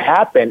that's what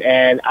happened.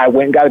 And I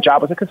went and got a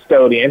job as a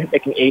custodian,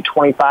 making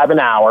 $8.25 an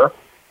hour.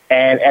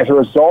 And as a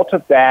result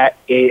of that,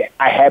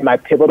 I had my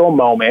pivotal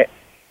moment,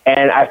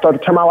 and I started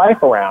to turn my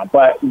life around.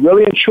 But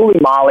really and truly,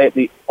 Molly,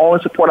 the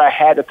only support I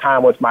had at the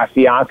time was my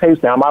fiance,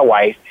 who's now my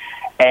wife,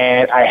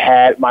 and I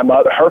had my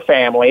mother, her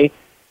family,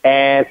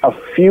 and a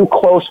few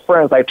close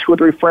friends, like 2 or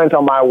 3 friends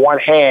on my one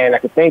hand I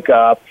could think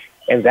of,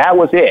 and that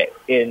was it.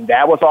 And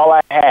that was all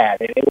I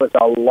had. And it was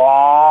a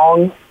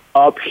long,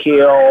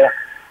 uphill,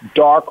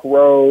 dark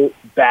road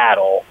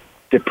battle.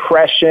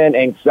 Depression,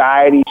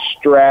 anxiety,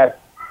 stress,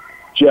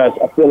 just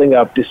a feeling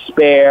of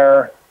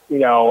despair,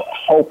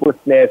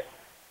 hopelessness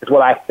is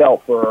what I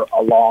felt for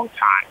a long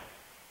time.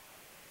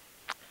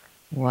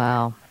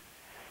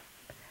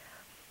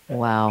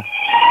 Wow.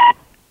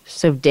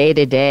 So day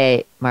to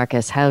day,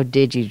 Marcus, how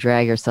did you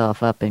drag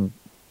yourself up and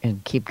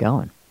keep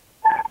going?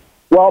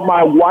 Well,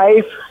 my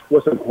wife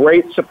was a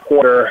great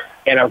supporter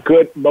and a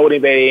good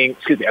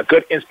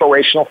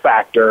inspirational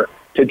factor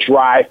to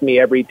drive me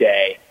every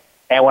day.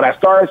 And when I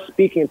started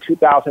speaking in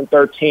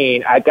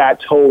 2013, I got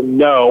told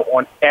no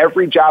on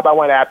every job I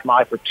went after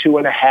Molly for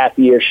 2.5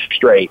 years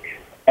straight.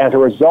 As a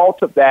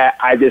result of that,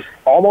 I just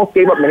almost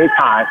gave up many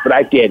times, but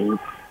I didn't.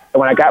 And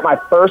when I got my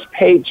first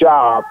paid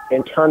job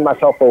and turned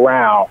myself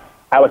around,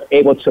 I was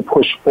able to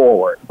push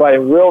forward. But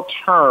in real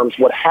terms,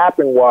 what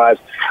happened was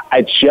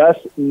I just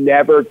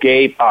never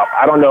gave up.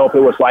 I don't know if it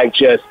was like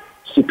just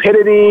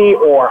stupidity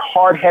or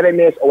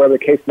hard-headedness or whatever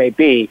the case may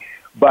be,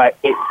 but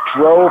it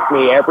drove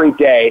me every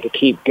day to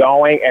keep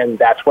going, and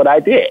that's what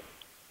I did.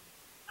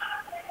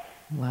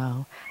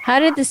 Wow. How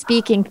did the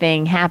speaking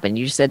thing happen?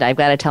 You said, I've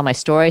got to tell my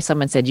story.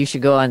 Someone said you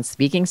should go on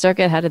speaking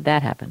circuit. How did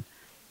that happen?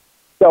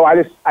 So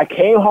I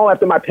came home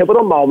after my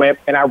pivotal moment,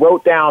 and I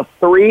wrote down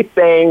 3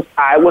 things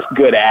I was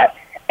good at,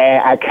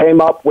 And I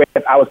came up with,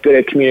 I was good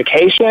at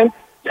communication,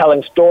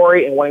 telling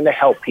story, and wanting to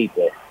help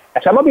people. I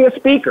said, I'm going to be a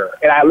speaker.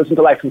 And I listened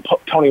to like some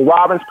Tony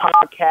Robbins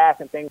podcasts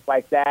and things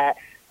like that.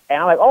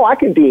 And I'm like, oh, I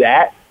can do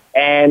that.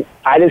 And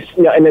I just,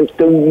 and then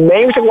the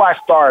main reason why I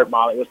started,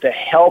 Molly, was to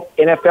help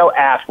NFL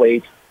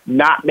athletes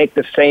not make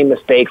the same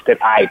mistakes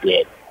that I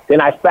did. Then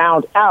I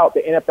found out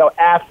that NFL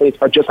athletes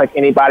are just like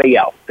anybody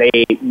else.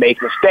 They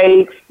make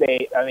mistakes.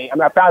 I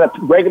found that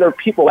regular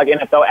people like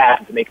NFL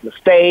athletes make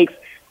mistakes.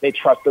 They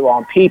trust the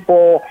wrong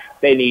people.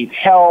 They need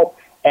help.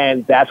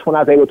 And that's when I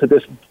was able to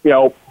just,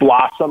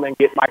 blossom and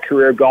get my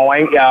career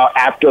going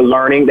after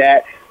learning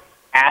that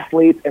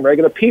athletes and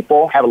regular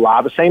people have a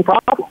lot of the same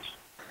problems.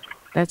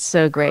 That's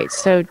so great.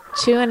 So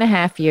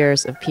 2.5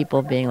 years of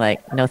people being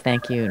like, no,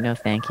 thank you, no,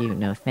 thank you,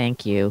 no,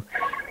 thank you.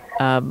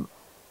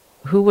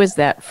 Who was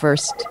that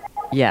first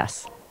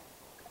yes?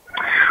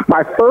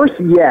 My first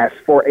yes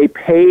for a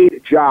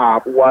paid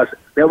job was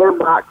Miller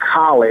Mock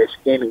College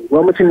in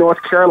Wilmington,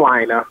 North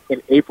Carolina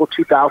in April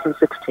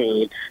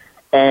 2016.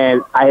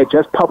 And I had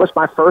just published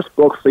my first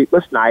book,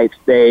 Sleepless Nights.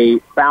 They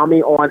found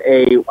me on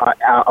a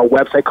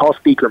website called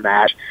Speaker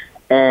Match.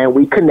 And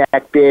we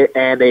connected,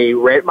 and they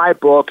read my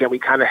book, and we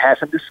kind of had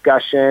some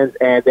discussions.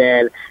 And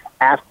then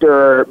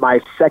after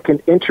my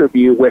second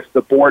interview with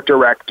the board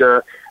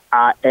director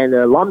and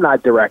the alumni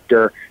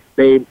director,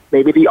 they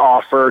made me the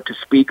offer to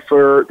speak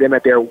for them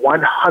at their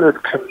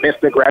 100th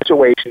commencement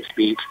graduation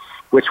speech,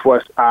 which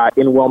was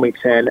in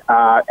Wilmington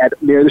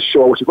near the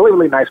shore, which is a really,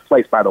 really nice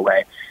place, by the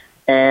way.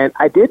 And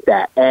I did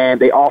that, and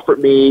they offered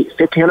me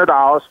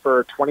 $1,500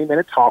 for a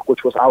 20-minute talk, I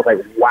was like,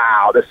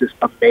 wow, this is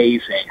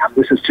amazing.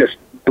 This is just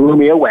blew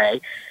me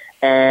away.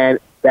 And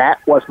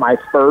that was my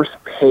first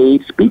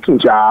paid speaking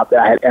job that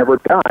I had ever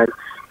done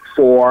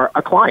for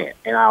a client,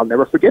 and I'll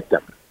never forget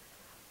them.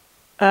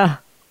 I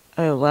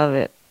love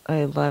it.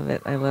 I love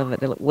it. I love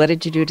it. What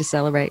did you do to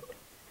celebrate?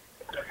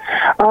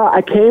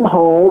 I came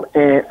home,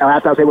 and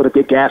after I was able to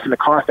get gas in the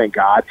car, thank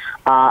God,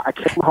 I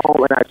came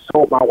home and I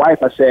told my wife,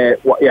 I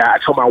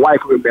told my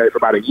wife, we were married for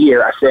about a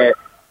year, I said,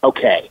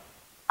 okay,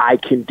 I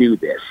can do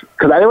this.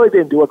 Because I really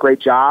didn't do a great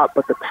job,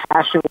 but the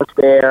passion was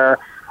there.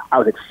 I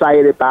was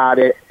excited about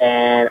it,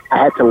 and I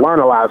had to learn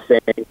a lot of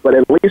things, but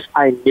at least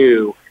I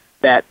knew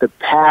that the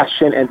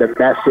passion and the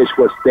message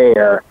was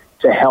there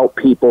to help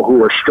people who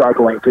were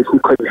struggling, who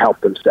couldn't help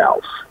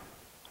themselves.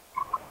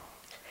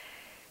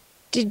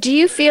 Do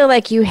you feel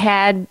like you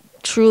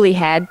truly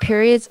had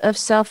periods of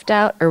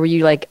self-doubt, or were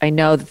you like, I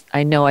know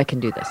I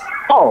can do this?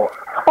 Oh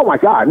my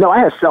God. No, I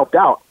had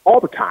self-doubt all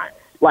the time.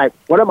 Like,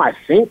 what am I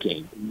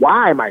thinking?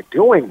 Why am I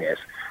doing this?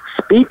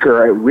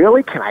 Speaker,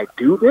 really? Can I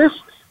do this?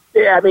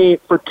 Yeah, I mean,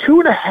 for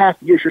 2.5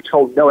 years, you're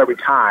told no every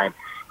time.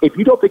 If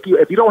you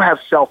don't have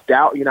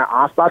self-doubt, you're not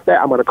honest about that,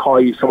 I'm going to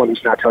call you someone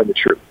who's not telling the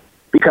truth.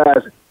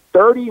 Because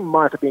 30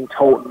 months of being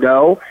told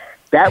no,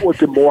 that would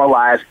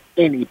demoralize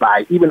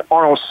anybody, even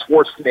Arnold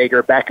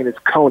Schwarzenegger back in his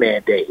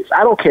Conan days.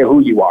 I don't care who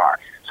you are.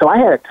 So I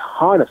had a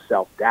ton of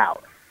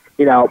self-doubt,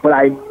 but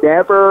I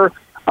never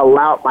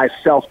allowed my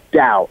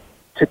self-doubt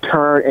to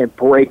turn and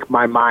break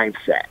my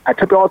mindset. I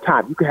took it all the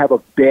time. You can have a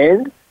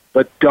bend,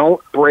 but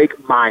don't break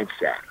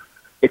mindset.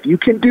 If you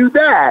can do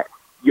that,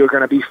 you're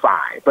going to be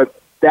fine. But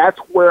that's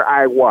where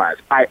I was.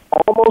 I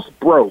almost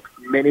broke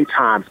many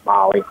times,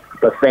 Molly,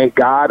 but thank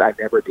God I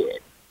never did.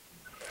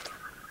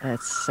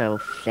 That's so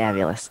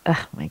fabulous.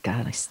 Oh, my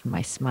God.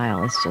 My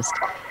smile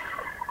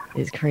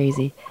is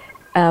crazy.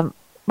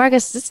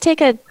 Marcus, let's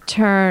take a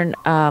turn.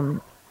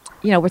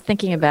 We're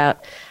thinking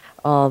about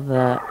all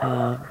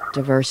the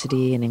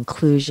diversity and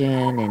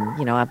inclusion,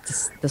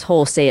 and, this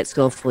whole Say It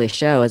Skillfully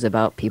show is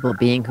about people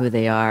being who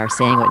they are,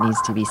 saying what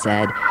needs to be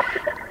said.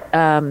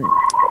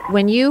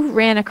 When you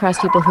ran across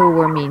people who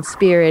were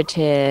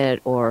mean-spirited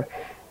or,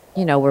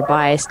 were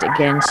biased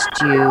against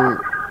you,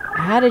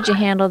 how did you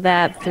handle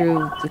that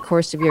through the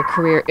course of your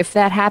career? If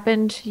that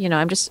happened,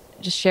 I'm just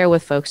share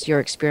with folks your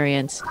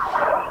experience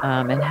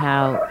and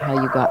how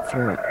you got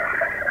through it.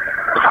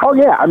 Oh,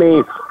 yeah. I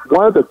mean,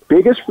 one of the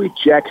biggest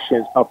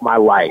rejections of my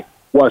life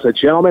was a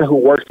gentleman who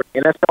worked for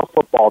the NFL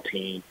football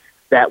team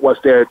that was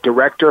their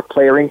director of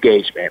player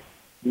engagement,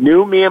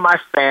 knew me and my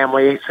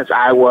family since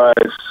I was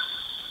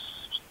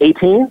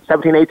 17,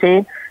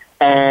 18,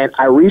 and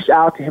I reached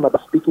out to him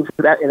about speaking to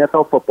that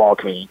NFL football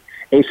team.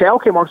 And he said,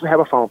 okay, Marcus, we'll have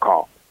a phone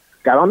call.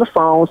 Got on the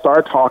phone,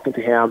 started talking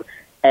to him,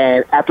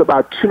 and after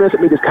about 2 minutes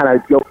of me just kind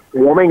of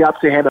warming up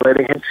to him and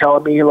letting him tell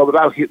me a little bit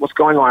about what's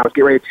going on, I was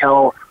getting ready to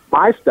tell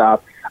my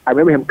stuff. I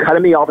remember him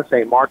cutting me off and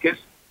saying, Marcus,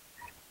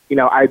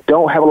 I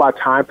don't have a lot of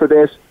time for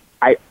this.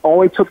 I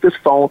only took this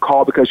phone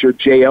call because you're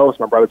J.O., it's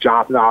my brother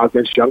Jonathan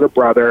Ogden's younger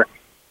brother.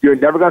 You're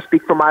never going to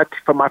speak for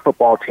my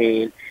football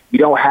team. You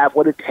don't have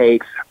what it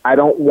takes. I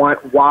don't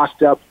want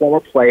washed-up former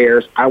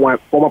players. I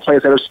want former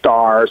players that are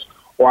stars,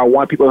 or I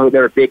want people that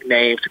are big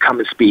names to come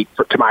and speak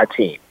to my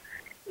team.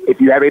 If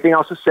you have anything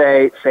else to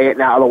say it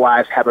now.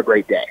 Otherwise, have a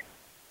great day.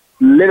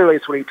 Literally,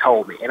 that's what he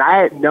told me. And I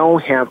had known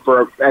him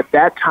at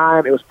that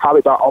time, it was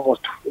probably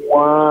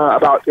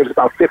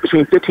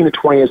between 15 and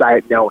 20 years I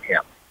had known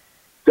him.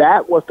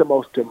 That was the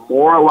most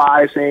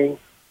demoralizing,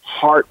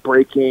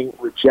 heartbreaking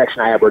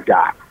rejection I ever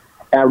got.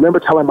 And I remember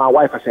telling my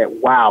wife, I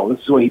said, wow,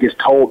 this is what he just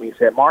told me. He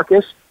said,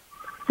 Marcus,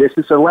 this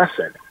is a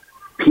lesson.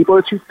 People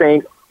that you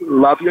think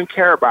love you and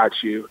care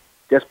about you,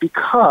 just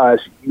because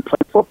you play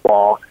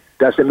football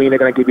doesn't mean they're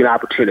going to give you an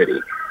opportunity.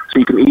 So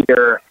you can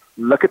either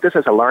look at this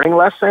as a learning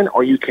lesson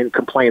or you can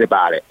complain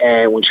about it.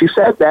 And when she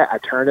said that, I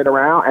turned it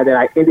around, and then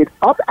I ended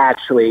up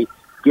actually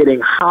getting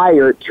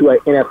hired to an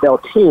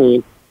NFL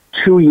team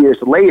 2 years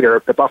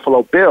later. The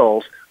Buffalo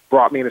Bills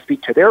brought me in to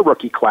speak to their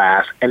rookie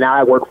class, and now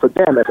I work for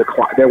them as a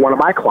client. They're one of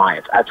my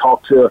clients. I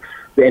talk to,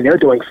 and they're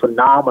doing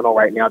phenomenal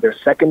right now. They're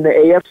second in the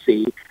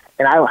AFC,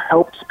 and I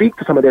help speak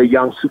to some of their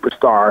young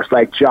superstars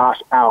like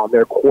Josh Allen,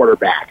 their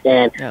quarterback,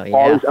 and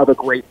all these other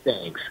great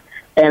things.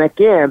 And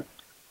again,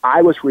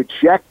 I was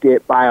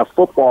rejected by a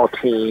football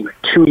team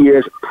 2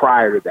 years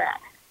prior to that.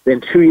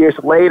 Then 2 years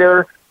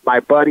later, my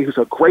buddy, who's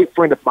a great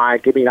friend of mine,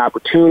 gave me an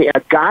opportunity, and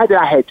a guy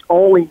that I had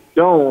only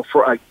known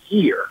for a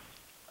year.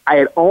 I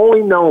had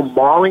only known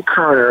Marlon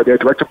Kerner, their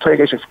director of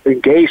player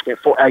engagement,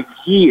 for a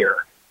year,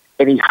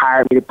 and he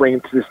hired me to bring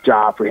him to this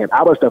job for him.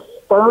 I was the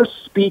first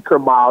speaker,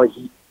 Molly,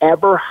 he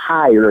ever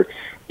hired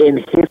in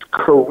his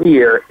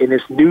career in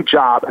his new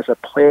job as a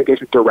player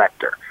engagement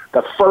director.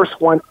 The first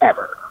one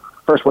ever.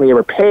 First one he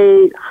ever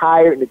paid,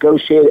 hired,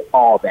 negotiated,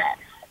 all that.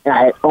 And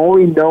I had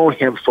only known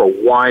him for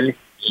 1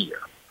 year.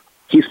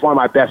 He's one of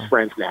my best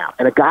friends now.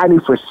 And a guy I knew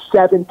for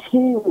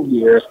 17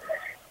 years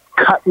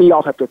cut me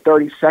off after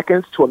 30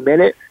 seconds to a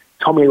minute,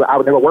 told me I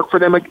would never work for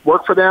them,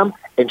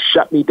 and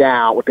shut me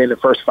down within the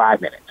first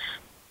 5 minutes.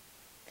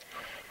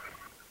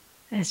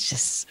 It's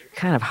just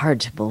kind of hard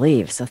to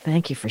believe. So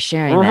thank you for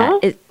sharing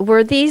that.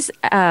 Were these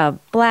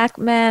black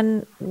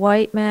men,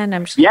 white men?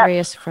 I'm just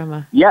curious from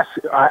a... Yes.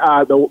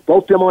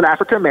 Both gentlemen were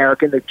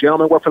African-American. The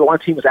gentleman worked for the one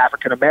team was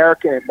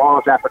African-American, and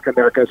Marlon's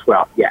African-American as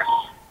well. Yes.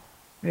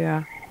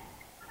 Yeah.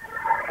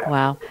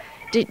 Wow.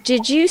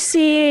 Did you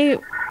see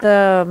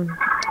the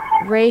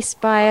race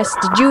bias?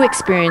 Did you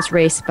experience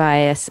race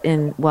bias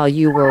while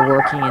you were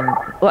working in,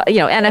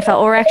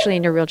 NFL, or actually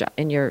in your real job,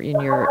 in your?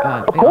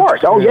 Of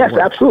course. Oh, yes,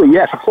 work? Absolutely.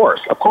 Yes, of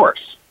course.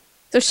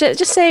 So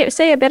just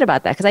say a bit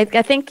about that, because I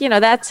think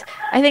I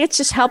think it's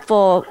just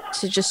helpful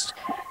to just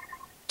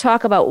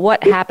talk about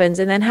what happens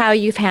and then how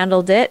you've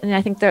handled it. And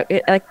I think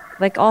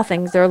like all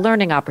things, there are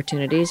learning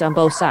opportunities on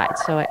both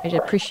sides. So I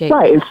appreciate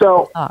right. And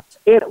so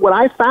what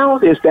I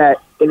found is that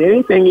in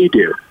anything you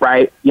do,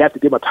 right, you have to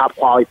give them a top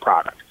quality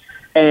product.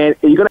 And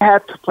you're going to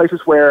have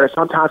places where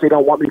sometimes they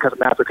don't want me because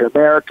I'm African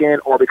American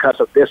or because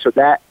of this or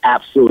that.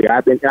 Absolutely,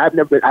 I've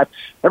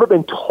never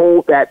been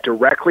told that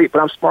directly,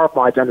 but I'm smart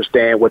enough to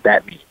understand what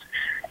that means.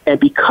 And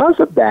because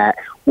of that,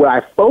 what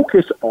I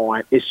focus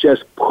on is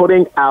just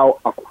putting out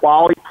a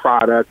quality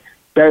product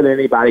better than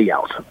anybody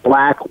else.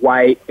 Black,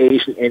 white,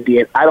 Asian,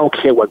 Indian. I don't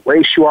care what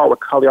race you are, what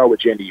color you are, what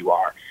gender you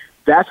are.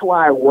 That's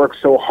why I work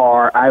so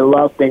hard. I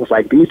love things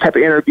like these type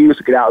of interviews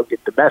to get out and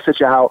get the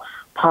message out.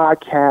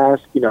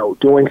 Podcasts,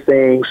 doing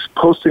things,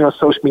 posting on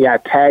social media. I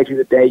tagged you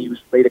today. You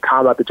made a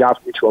comment about the Jobs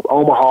Mutual of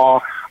Omaha,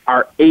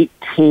 our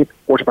 18th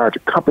Fortune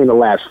 500 company in the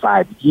last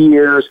 5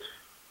 years.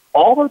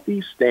 All of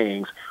these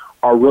things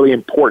are really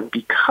important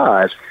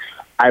because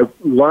I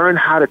learned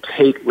how to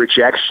take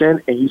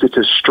rejection and use it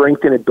to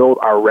strengthen and build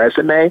our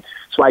resume.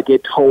 So I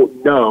get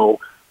told no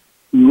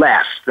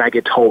less than I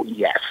get told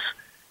yes.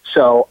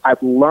 So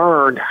I've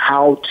learned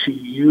how to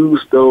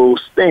use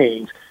those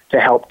things to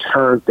help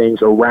turn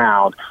things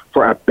around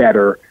for a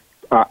better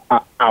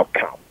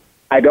outcome.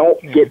 I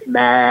don't get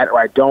mad or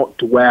I don't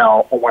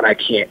dwell on what I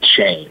can't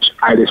change.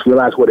 I just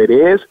realize what it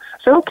is.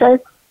 I say, okay,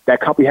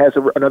 that company has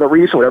another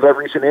reason, whatever that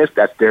reason is,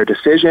 that's their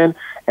decision.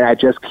 And I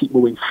just keep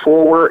moving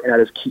forward and I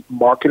just keep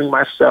marketing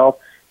myself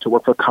to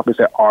work for companies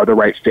that are the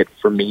right fit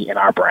for me and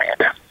our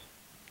brand.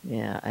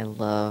 Yeah, I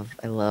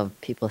love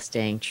people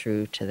staying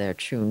true to their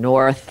true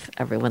north.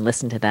 Everyone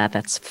listen to that.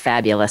 That's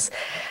fabulous.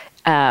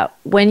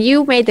 When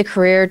you made the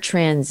career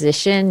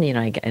transition,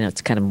 I know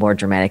it's kind of more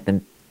dramatic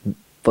than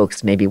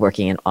folks maybe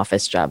working in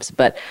office jobs,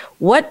 but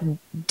what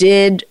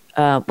didn't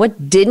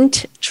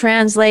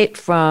translate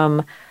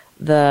from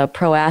the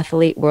pro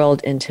athlete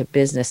world into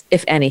business,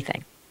 if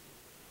anything?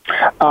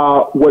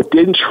 What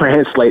didn't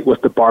translate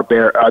was the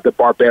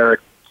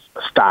barbaric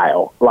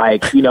style.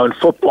 Like, in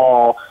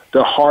football,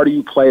 the harder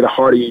you play, the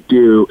harder you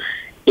do,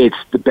 it's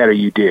the better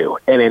you do.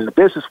 And in the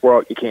business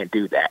world, you can't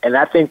do that. And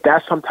I think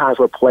that's sometimes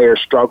where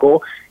players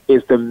struggle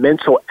is the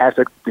mental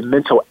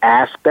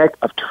aspect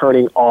of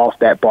turning off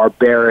that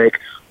barbaric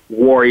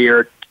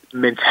warrior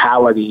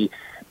mentality,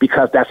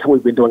 because that's what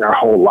we've been doing our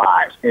whole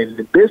lives. In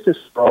the business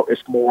world,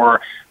 it's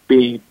more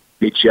being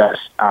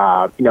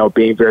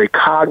very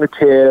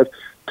cognitive,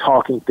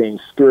 talking things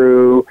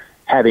through,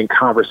 having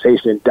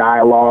conversation and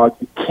dialogue.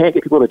 You can't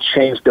get people to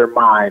change their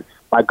mind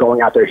by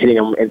going out there hitting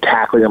them and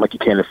tackling them like you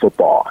can in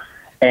football.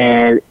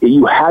 And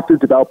you have to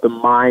develop the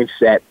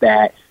mindset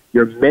that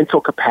your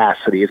mental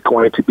capacity is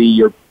going to be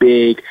your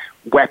big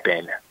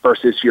weapon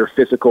versus your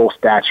physical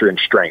stature and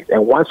strength.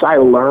 And once I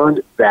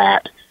learned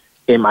that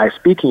in my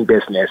speaking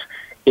business,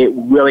 it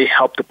really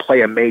helped to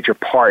play a major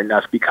part in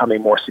us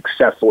becoming more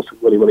successful with some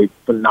really, really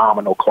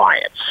phenomenal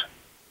clients.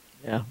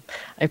 Yeah.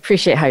 I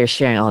appreciate how you're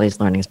sharing all these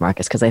learnings,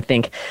 Marcus, because I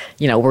think,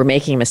 we're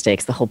making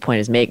mistakes. The whole point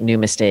is make new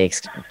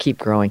mistakes, keep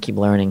growing, keep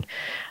learning.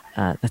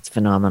 That's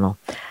phenomenal.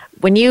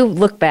 When you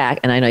look back,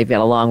 and I know you've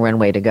got a long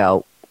runway to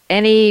go,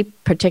 any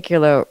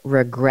particular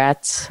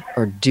regrets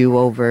or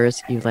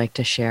do-overs you'd like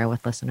to share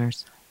with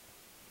listeners?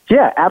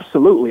 Yeah,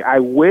 absolutely. I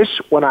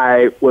wish when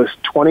I was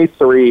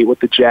 23 with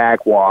the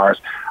Jaguars,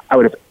 I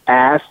would have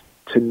asked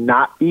to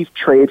not be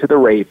traded to the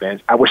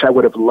Ravens. I wish I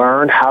would have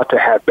learned how to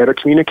have better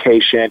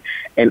communication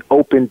and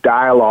open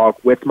dialogue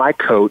with my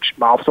coach,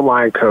 my offensive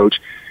line coach,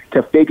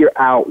 to figure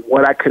out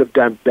what I could have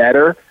done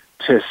better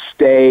to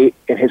stay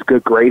in his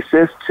good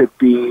graces, to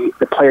be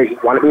the player he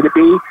wanted me to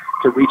be,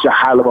 to reach a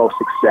high level of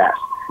success.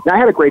 Now, I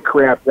had a great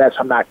career after that, so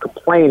I'm not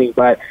complaining,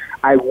 but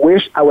I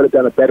wish I would have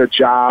done a better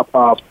job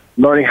of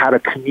learning how to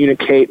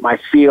communicate my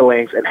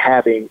feelings and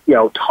having,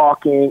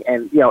 talking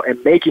and,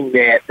 and making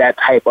that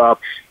type of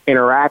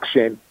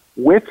interaction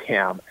with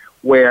him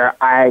where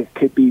I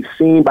could be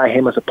seen by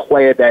him as a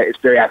player that is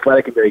very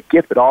athletic and very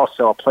gifted, but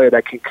also a player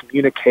that can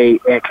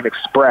communicate and can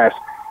express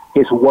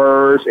his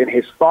words and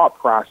his thought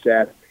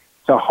process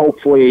to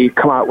hopefully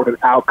come out with an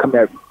outcome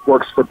that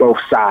works for both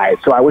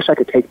sides. So I wish I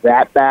could take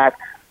that back,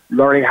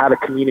 learning how to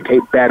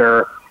communicate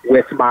better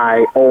with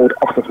my old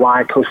offensive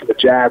line coach from the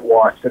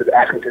Jaguars instead of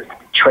asking to be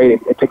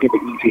traded and taking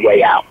the easy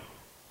way out.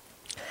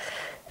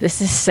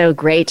 This is so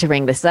great to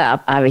bring this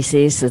up.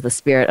 Obviously, this is the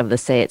spirit of the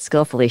Say It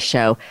Skillfully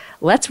show.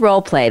 Let's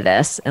role play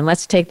this, and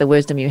let's take the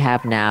wisdom you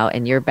have now,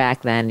 and you're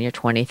back then, you're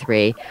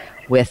 23,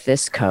 with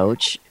this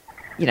coach.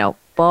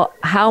 Well,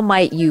 how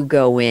might you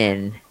go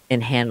in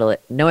and handle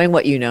it, knowing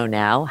what you know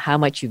now? How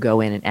might you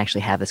go in and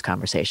actually have this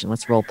conversation?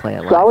 Let's role play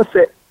it. So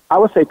I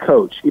would say,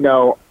 Coach,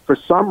 for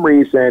some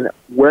reason,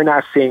 we're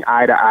not seeing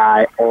eye to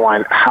eye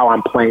on how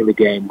I'm playing the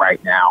game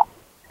right now.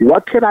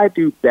 What could I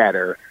do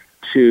better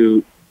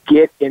to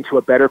get into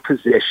a better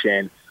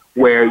position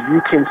where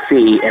you can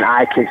see and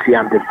I can see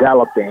I'm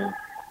developing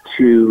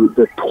to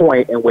the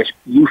point in which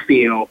you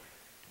feel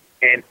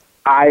and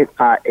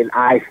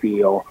I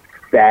feel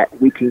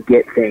that we can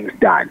get things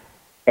done.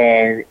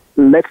 And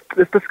let's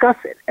discuss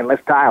it and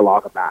let's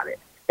dialogue about it.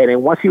 And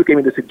then once he would give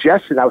me the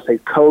suggestion, I would say,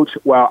 Coach,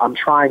 well, I'm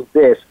trying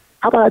this.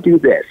 How about I do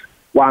this?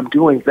 While I'm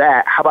doing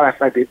that, how about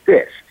if I did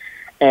this?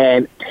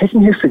 And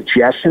taking his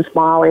suggestions,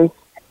 Molly,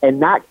 and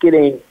not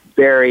getting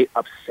very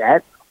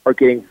upset or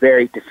getting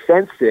very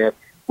defensive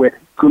with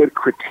good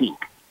critique.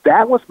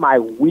 That was my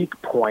weak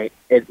point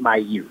in my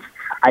youth.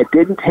 I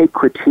didn't take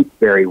critique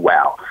very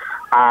well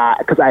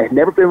because I had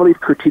never been really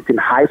critiqued in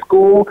high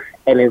school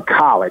and in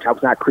college. I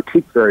was not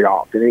critiqued very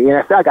often. In the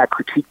NFL, I got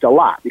critiqued a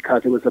lot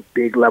because it was a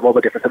big level of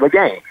a difference of a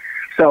game.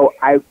 So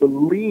I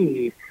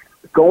believe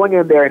going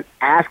in there and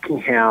asking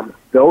him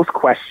those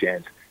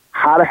questions,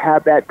 how to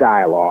have that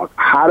dialogue,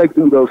 how to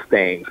do those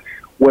things,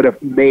 would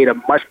have made a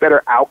much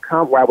better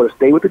outcome where I would have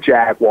stayed with the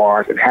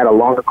Jaguars and had a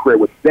longer career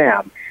with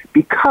them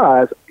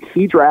because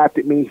he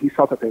drafted me, he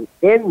saw something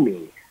in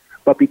me,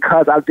 but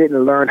because I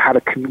didn't learn how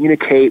to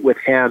communicate with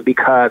him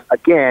because,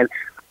 again,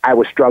 I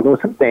was struggling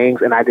with some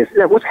things, and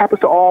what happens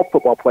to all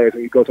football players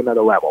when you go to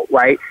another level,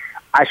 right?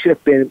 I should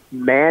have been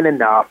man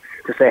enough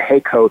to say,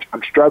 hey, Coach,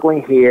 I'm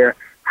struggling here.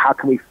 How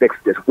can we fix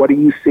this? What are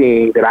you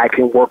seeing that I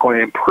can work on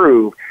and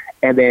improve?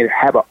 And then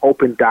have an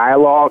open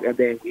dialogue, and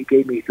then he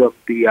gave me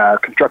the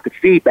constructive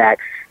feedback.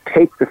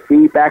 Take the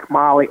feedback,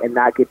 Molly, and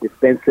not get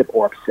defensive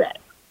or upset.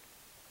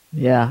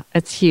 Yeah,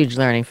 it's huge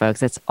learning,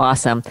 folks. It's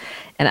awesome.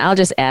 And I'll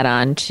just add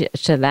on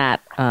to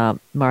that,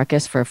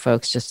 Marcus, for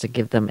folks, just to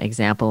give them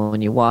example.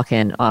 When you walk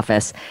in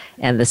office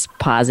and this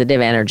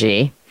positive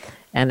energy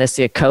and this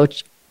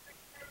coach,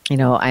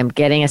 I'm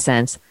getting a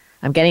sense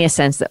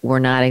that we're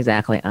not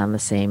exactly on the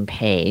same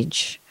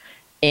page,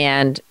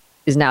 and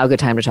is now a good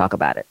time to talk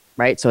about it.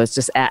 Right. So it's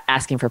just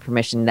asking for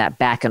permission. That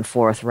back and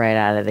forth right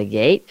out of the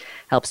gate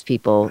helps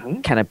people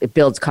it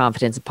builds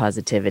confidence and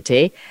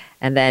positivity.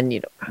 And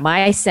then,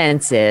 my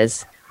sense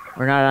is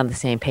we're not on the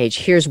same page.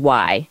 Here's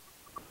why.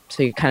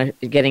 So you're kind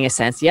of getting a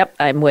sense. Yep,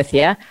 I'm with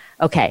you.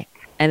 Okay.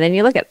 And then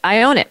you look at,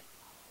 I own it.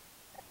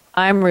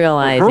 I'm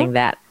realizing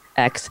that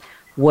X.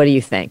 What do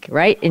you think?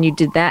 Right. And you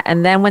did that.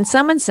 And then when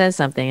someone says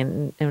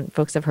something, and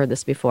folks have heard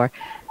this before,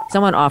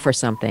 someone offers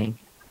something.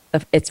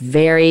 It's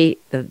very,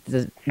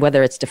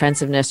 whether it's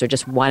defensiveness or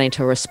just wanting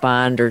to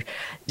respond, or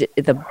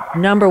the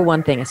number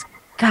one thing is,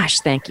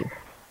 gosh, thank you.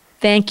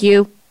 Thank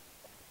you.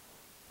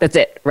 That's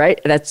it, right?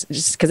 That's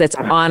just because it's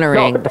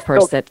honoring the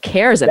person that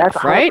cares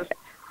enough, right?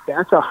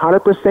 That's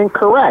 100%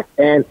 correct.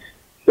 And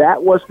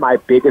that was my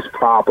biggest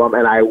problem,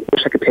 and I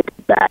wish I could take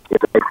it back.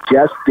 I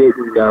just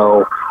didn't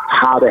know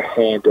how to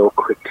handle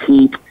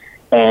critique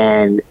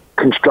and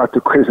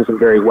constructive criticism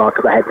very well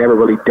because I had never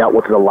really dealt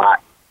with it a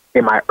lot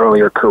in my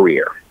earlier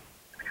career.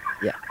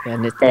 Yeah,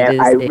 and it's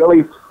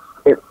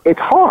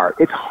hard.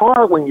 It's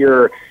hard when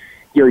you're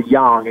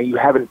young and you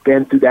haven't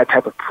been through that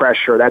type of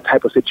pressure, that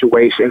type of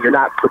situation, and you're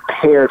not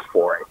prepared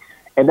for it.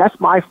 And that's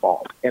my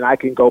fault. And I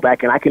can go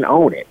back and I can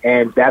own it.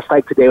 And that's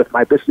like today with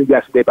my business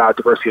yesterday about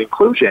diversity and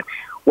inclusion.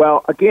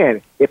 Well,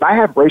 again, if I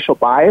have racial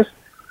bias,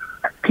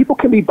 people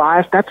can be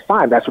biased. That's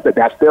fine. That's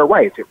their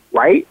right. Is it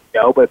right?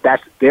 No, but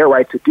that's their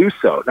right to do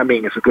so. I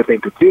mean, it's a good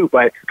thing to do,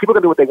 but people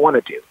can do what they want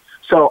to do.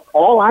 So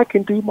all I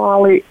can do,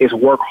 Molly, is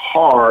work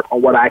hard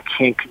on what I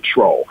can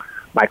control.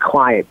 My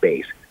client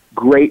base,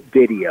 great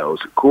videos,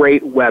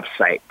 great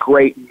website,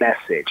 great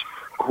message,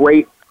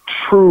 great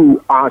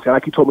true honesty.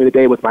 Like you told me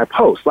today with my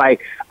post.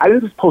 Like, I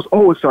didn't just post,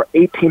 oh, it's our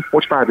 18th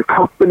Fortune 500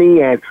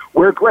 company and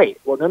we're great.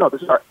 Well, no,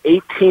 this is our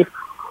 18th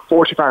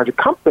Fortune 500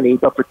 company,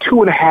 but for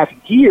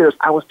 2.5 years,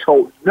 I was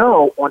told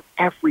no on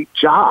every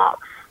job.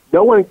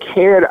 No one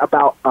cared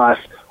about us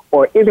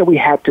or anything we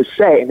had to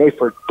say, and they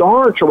for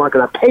darn sure weren't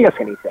going to pay us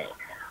anything.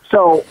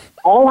 So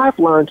all I've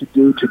learned to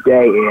do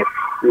today is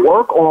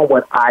work on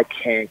what I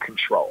can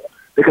control,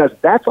 because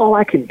that's all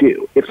I can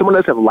do. If someone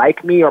doesn't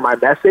like me or my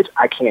message,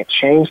 I can't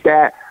change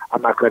that.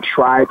 I'm not going to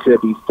try to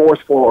be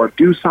forceful or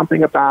do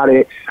something about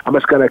it. I'm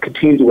just going to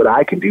continue to do what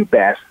I can do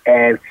best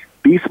and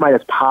be somebody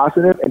that's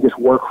positive and just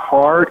work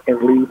hard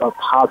and leave a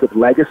positive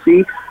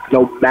legacy,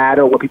 no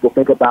matter what people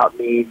think about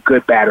me,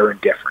 good, bad, or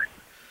indifferent.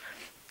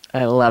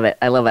 I love it.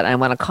 I love it. I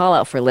want to call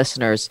out for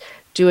listeners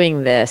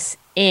doing this,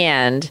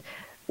 and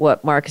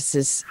what Marcus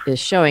is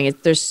showing is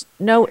there's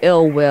no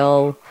ill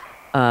will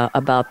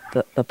about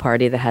the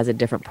party that has a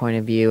different point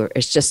of view.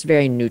 It's just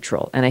very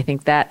neutral. And I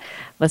think that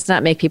let's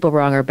not make people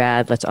wrong or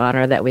bad. Let's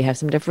honor that we have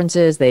some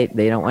differences. They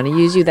don't want to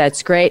use you.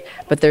 That's great.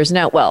 But there's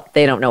no, well,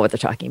 they don't know what they're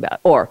talking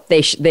about, or they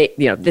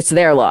it's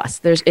their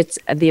loss. It's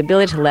the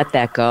ability to let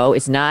that go.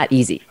 It's not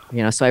easy,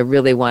 so I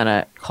really want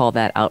to call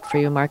that out for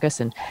you, Marcus,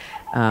 and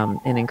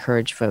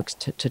encourage folks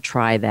to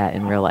try that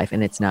in real life.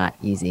 And it's not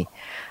easy.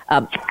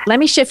 Let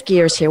me shift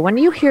gears here. When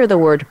you hear the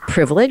word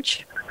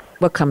privilege,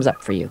 what comes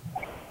up for you?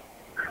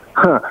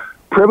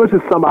 Privilege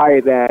is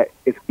somebody that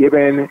is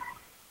given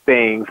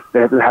things that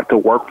doesn't have to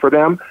work for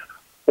them,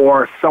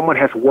 or someone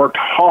has worked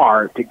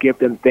hard to give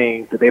them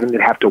things that they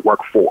didn't have to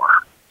work for.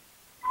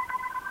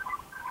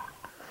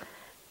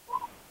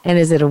 And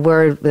is it a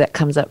word that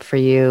comes up for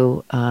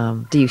you?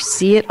 Do you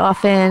see it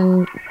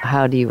often?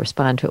 How do you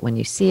respond to it when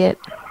you see it?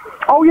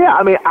 Oh, yeah.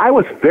 I mean, I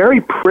was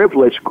very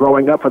privileged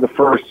growing up for the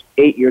first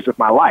 8 years of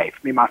my life.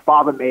 I mean, my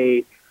father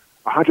made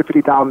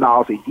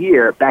 $150,000 a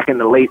year back in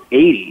the late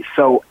 80s.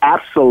 So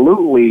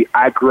absolutely,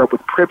 I grew up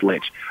with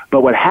privilege.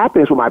 But what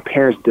happened is when my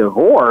parents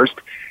divorced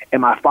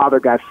and my father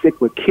got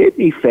sick with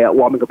kidney failure,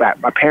 well, let me go back.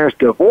 My parents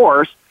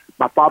divorced.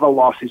 My father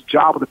lost his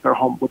job with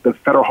the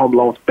Federal Home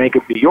Loans Bank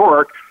of New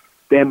York.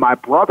 Then my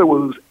brother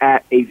was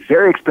at a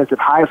very expensive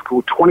high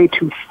school,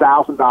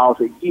 $22,000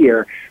 a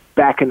year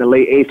back in the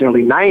late 80s and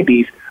early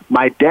 90s.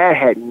 My dad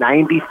had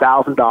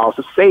 $90,000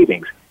 of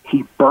savings.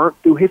 He burnt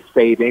through his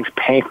savings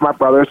paying for my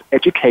brother's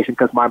education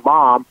because my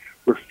mom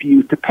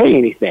refused to pay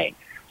anything.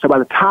 So by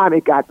the time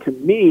it got to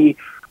me,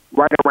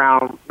 right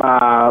around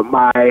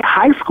my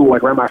high school,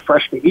 like around my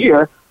freshman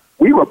year,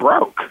 we were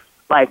broke.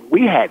 Like,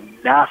 we had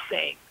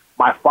nothing.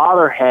 My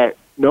father had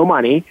no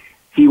money.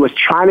 He was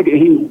trying to get,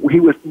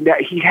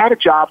 he had a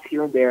job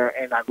here and there,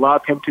 and I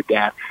loved him to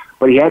death,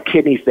 but he had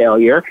kidney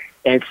failure.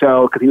 And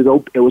so,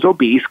 because it was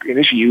obese in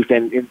his youth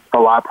and in a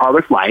lot part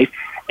of his life,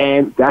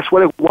 and that's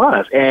what it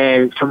was.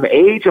 And from the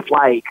age of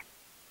like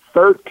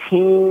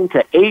 13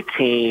 to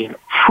 18,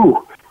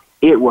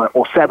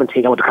 or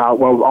 17, I went to college,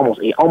 well,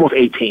 almost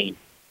 18.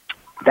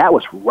 That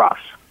was rough.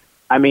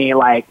 I mean,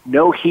 like,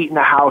 no heat in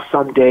the house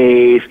some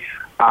days,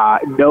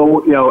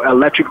 no,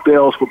 electric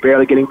bills were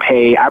barely getting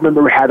paid. I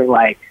remember having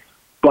like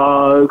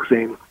bugs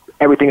and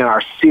everything in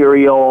our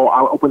cereal.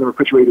 I would open the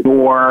refrigerator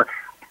door.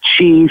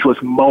 Cheese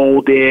was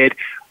molded.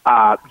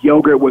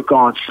 Yogurt was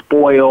gone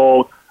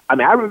spoiled. I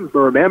mean, I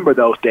remember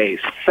those days.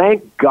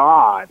 Thank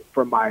God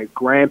for my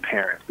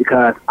grandparents,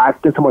 because I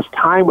spent so much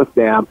time with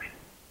them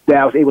that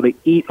I was able to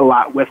eat a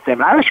lot with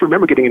them. And I just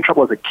remember getting in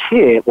trouble as a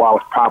kid while I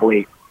was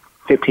probably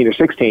 15 or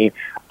 16.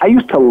 I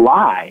used to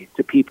lie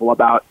to people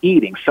about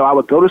eating. So I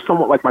would go to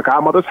someone like my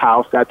godmother's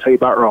house that I told you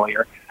about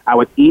earlier. I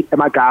would eat at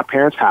my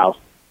godparents' house.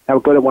 I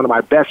would go to one of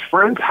my best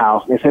friend's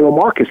house and they say, well,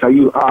 Marcus, are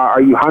you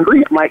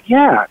hungry? I'm like,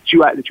 yeah.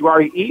 Did you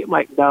already eat? I'm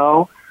like,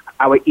 no.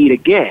 I would eat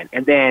again.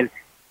 And then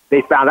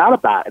they found out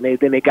about it, and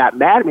then they got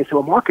mad at me and said,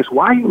 well, Marcus,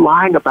 why are you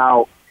lying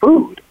about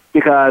food?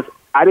 Because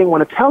I didn't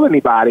want to tell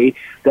anybody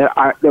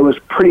that there was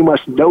pretty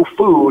much no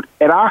food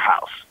at our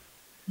house.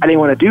 I didn't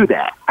want to do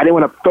that. I didn't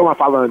want to throw my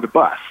father under the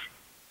bus.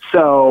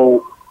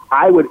 So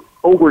I would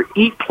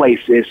overeat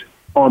places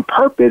on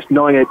purpose,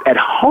 knowing that at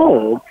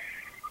home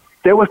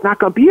there was not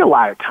going to be a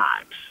lot of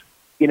times,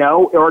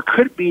 or it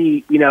could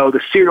be,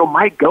 the cereal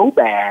might go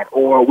bad,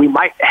 or we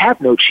might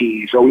have no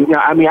cheese, or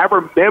I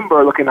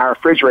remember looking at our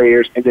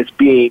refrigerators and just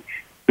being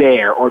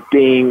bare, or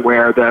being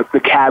where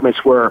the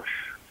cabinets were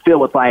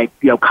filled with like,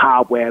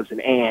 cobwebs and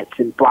ants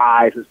and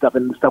flies and stuff,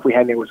 and the stuff we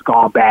had in there was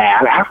gone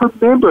bad. I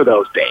remember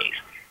those days.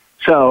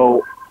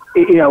 So,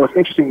 it's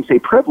interesting you say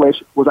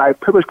privilege. Was I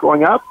privileged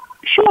growing up?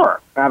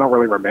 Sure. I don't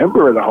really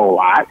remember it a whole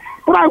lot,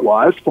 but I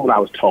was, from what I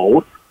was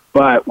told.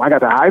 But when I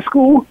got to high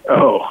school,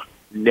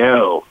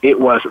 No, it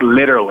was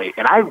literally.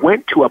 And I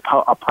went to a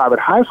private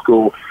high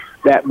school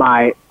that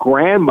my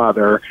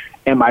grandmother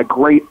and my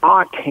great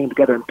aunt came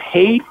together and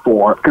paid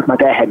for because my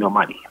dad had no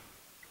money.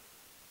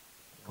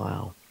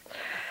 Wow.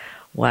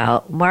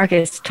 Wow.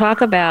 Marcus,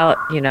 talk about,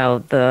 in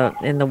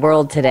the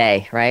world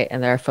today, right?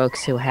 And there are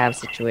folks who have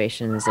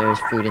situations, there's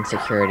food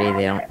insecurity,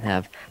 they don't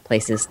have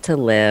places to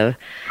live.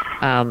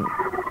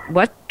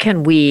 What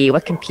can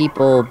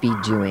people be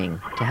doing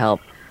to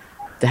help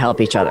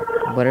each other?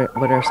 What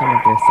are some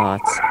of your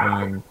thoughts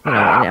on, and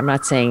I'm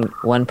not saying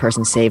one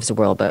person saves the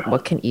world, but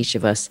what can each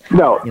of us,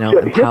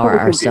 empower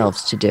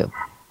ourselves to do?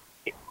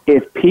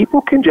 If people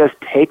can just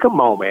take a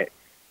moment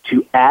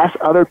to ask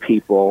other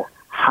people,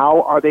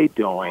 how are they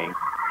doing?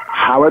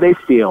 How are they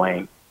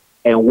feeling?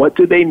 And what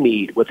do they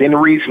need? Within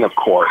reason, of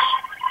course,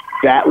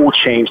 that will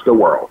change the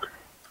world.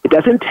 It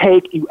doesn't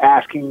take you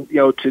asking,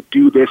 to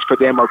do this for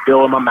them or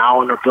build them a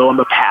mountain or build them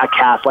a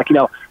podcast. Like,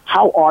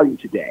 how are you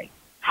today?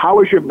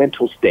 How is your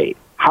mental state?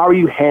 How are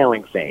you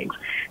handling things?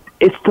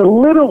 It's the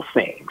little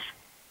things.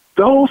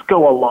 Those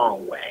go a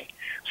long way.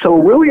 So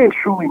really and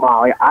truly,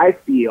 Molly, I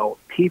feel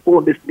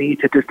people just need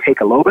to just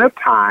take a little bit of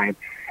time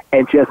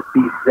and just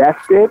be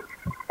vested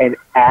and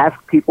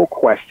ask people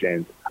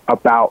questions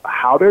about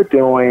how they're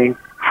doing,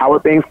 how are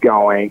things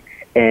going,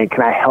 and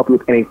can I help you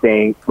with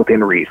anything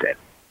within reason.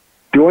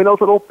 Doing those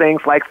little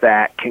things like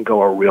that can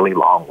go a really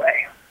long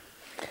way.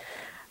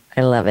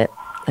 I love it.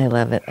 I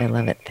love it. I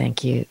love it.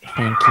 Thank you.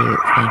 Thank you.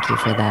 Thank you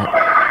for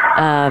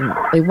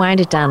that. We wind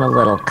it down a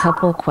little.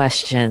 Couple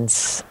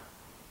questions.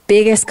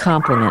 Biggest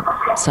compliment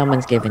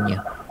someone's given you?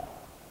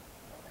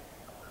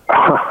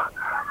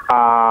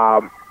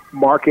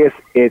 Marcus,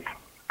 it's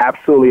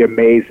absolutely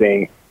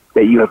amazing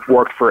that you have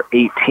worked for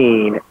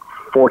 18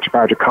 Fortune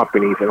 500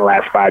 companies in the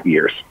last 5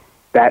 years.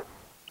 Someone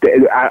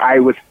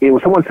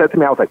said to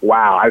me, I was like,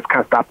 wow. I just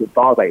kind of stopped and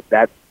thought, I was like,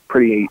 that's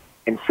pretty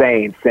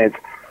insane since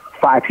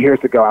 5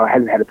 years ago I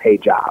hadn't had a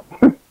paid job.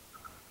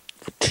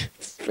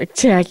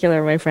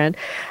 Spectacular, my friend.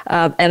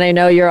 And I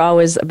know you're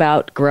always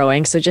about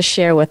growing, so just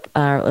share with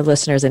our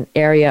listeners an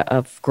area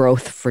of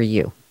growth for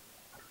you.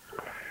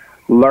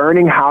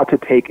 Learning how to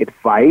take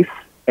advice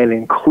and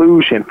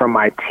inclusion from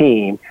my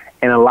team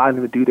and allowing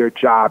them to do their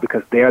job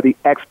because they're the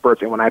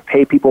experts. And when I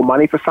pay people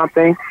money for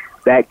something,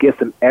 that gives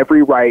them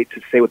every right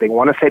to say what they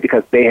want to say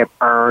because they have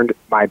earned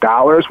my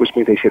dollars, which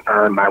means they should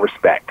earn my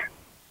respect.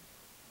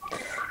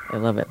 I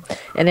love it.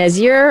 And as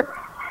you're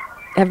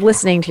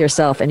listening to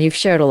yourself, and you've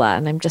shared a lot,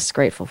 and I'm just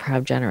grateful for how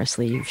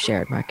generously you've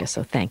shared, Marcus,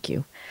 so thank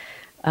you.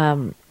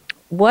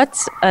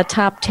 What's a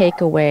top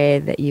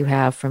takeaway that you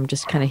have from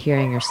just kind of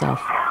hearing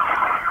yourself?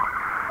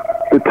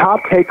 The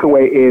top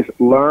takeaway is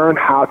learn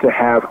how to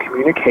have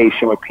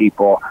communication with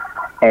people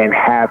and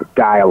have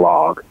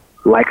dialogue,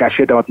 like I should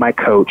have done with my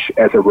coach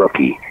as a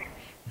rookie.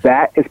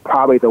 That is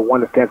probably the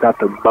one that stands out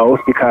the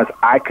most because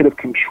I could have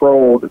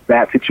controlled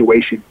that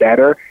situation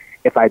better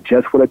if I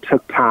just would have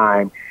took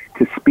time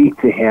to speak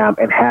to him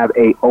and have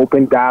an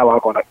open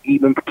dialogue on an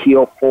even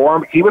keel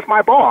forum. He was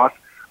my boss,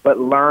 but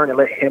learn and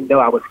let him know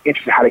I was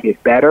interested in how to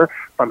get better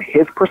from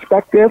his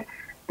perspective.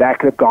 That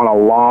could have gone a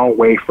long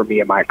way for me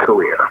in my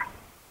career.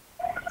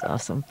 That's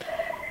awesome.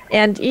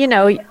 And,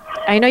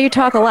 I know you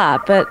talk a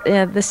lot, but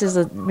this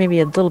is maybe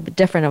a little bit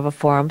different of a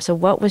forum. So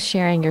what was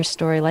sharing your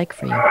story like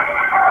for you?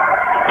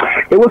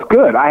 It was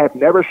good. I have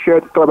never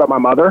shared the story about my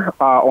mother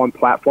on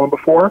platform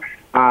before,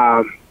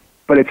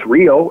 but it's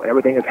real.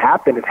 Everything has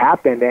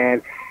happened.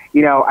 And,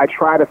 I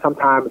try to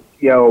sometimes,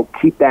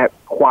 keep that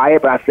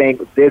quiet, but I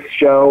think this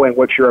show and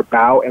what you're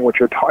about and what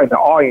you're talking to the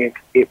audience,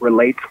 it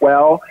relates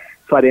well.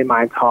 So I didn't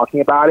mind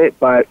talking about it,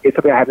 but it's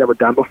something I have never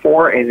done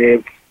before, and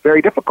it's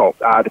very difficult,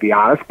 to be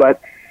honest.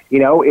 But,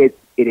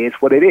 it is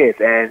what it is,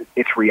 and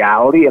it's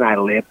reality, and I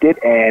lived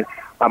it. And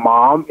my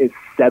mom is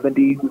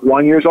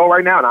 71 years old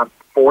right now, and I'm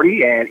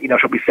 40, and,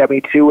 she'll be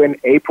 72 in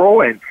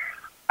April, and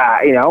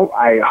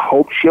I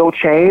hope she'll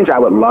change. I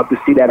would love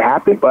to see that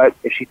happen, but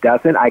if she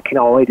doesn't, I can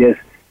only just,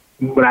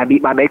 when I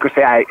meet my maker,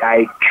 say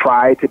I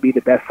tried to be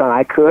the best son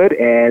I could,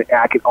 and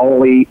I can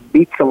only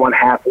meet someone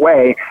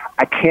halfway.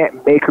 I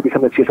can't make her be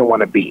something she doesn't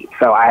want to be.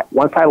 So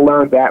once I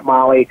learned that,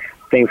 Molly,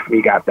 things for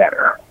me got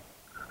better.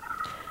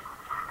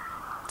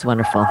 It's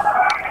wonderful.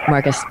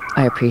 Marcus,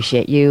 I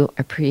appreciate you.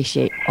 I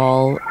appreciate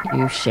all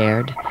you've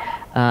shared.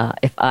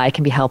 If I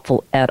can be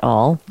helpful at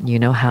all, you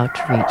know how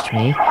to reach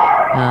me.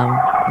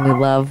 We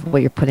love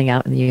what you're putting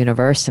out in the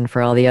universe, and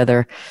for all the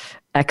other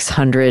X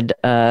hundred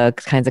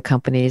kinds of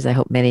companies, I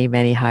hope many,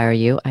 many hire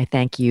you. I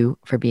thank you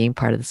for being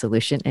part of the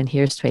solution, and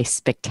here's to a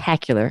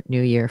spectacular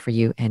new year for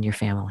you and your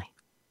family.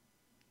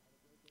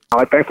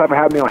 Thanks for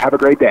having me on. Have a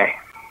great day.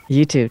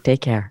 You too.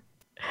 Take care.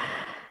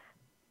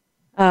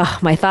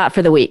 My thought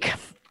for the week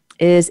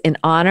is in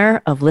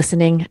honor of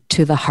listening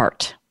to the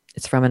heart.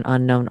 It's from an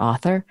unknown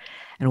author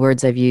and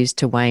words I've used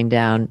to wind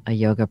down a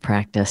yoga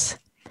practice.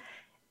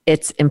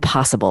 It's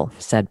impossible,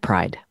 said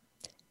pride.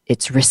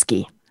 It's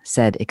risky,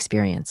 said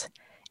experience.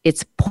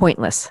 It's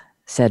pointless,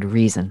 said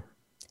reason.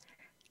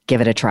 Give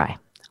it a try,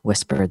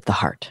 whispered the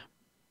heart.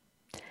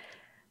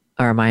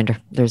 A reminder,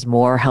 there's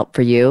more help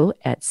for you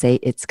at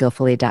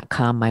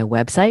sayitskillfully.com, my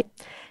website.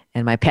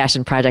 And my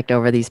passion project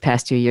over these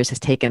past 2 years has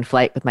taken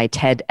flight with my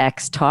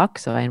TEDx talk.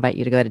 So I invite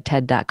you to go to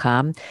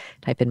TED.com,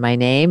 type in my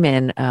name,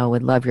 and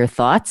would love your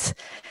thoughts.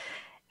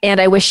 And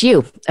I wish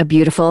you a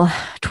beautiful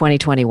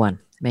 2021.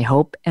 May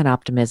hope and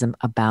optimism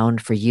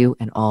abound for you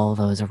and all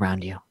those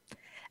around you.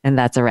 And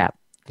that's a wrap.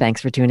 Thanks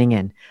for tuning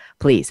in.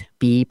 Please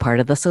be part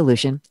of the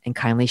solution and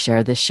kindly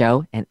share this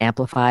show and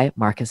amplify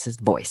Marcus's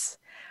voice.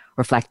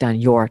 Reflect on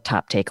your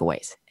top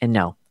takeaways. And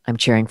know, I'm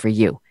cheering for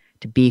you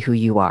to be who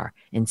you are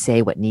and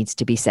say what needs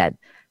to be said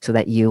so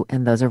that you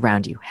and those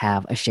around you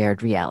have a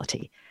shared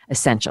reality,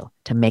 essential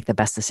to make the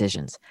best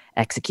decisions,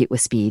 execute with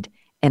speed,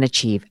 and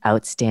achieve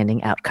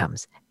outstanding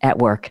outcomes at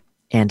work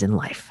and in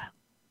life.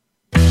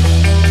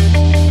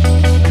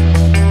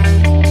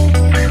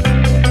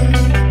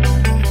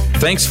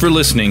 Thanks for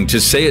listening to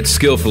Say It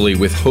Skillfully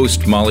with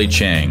host Molly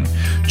Chang.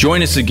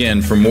 Join us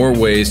again for more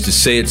ways to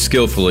say it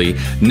skillfully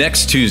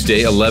next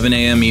Tuesday, 11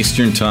 a.m.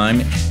 Eastern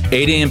Time,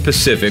 8 a.m.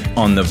 Pacific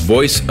on the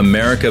Voice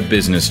America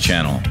Business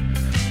Channel.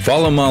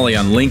 Follow Molly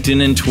on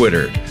LinkedIn and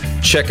Twitter.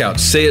 Check out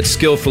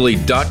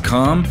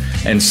sayitskillfully.com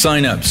and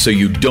sign up so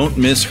you don't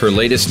miss her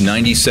latest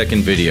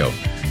 90-second video.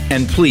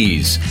 And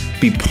please,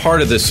 be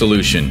part of the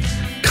solution.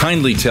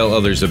 Kindly tell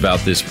others about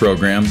this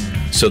program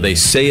so they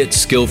say it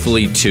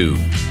skillfully too.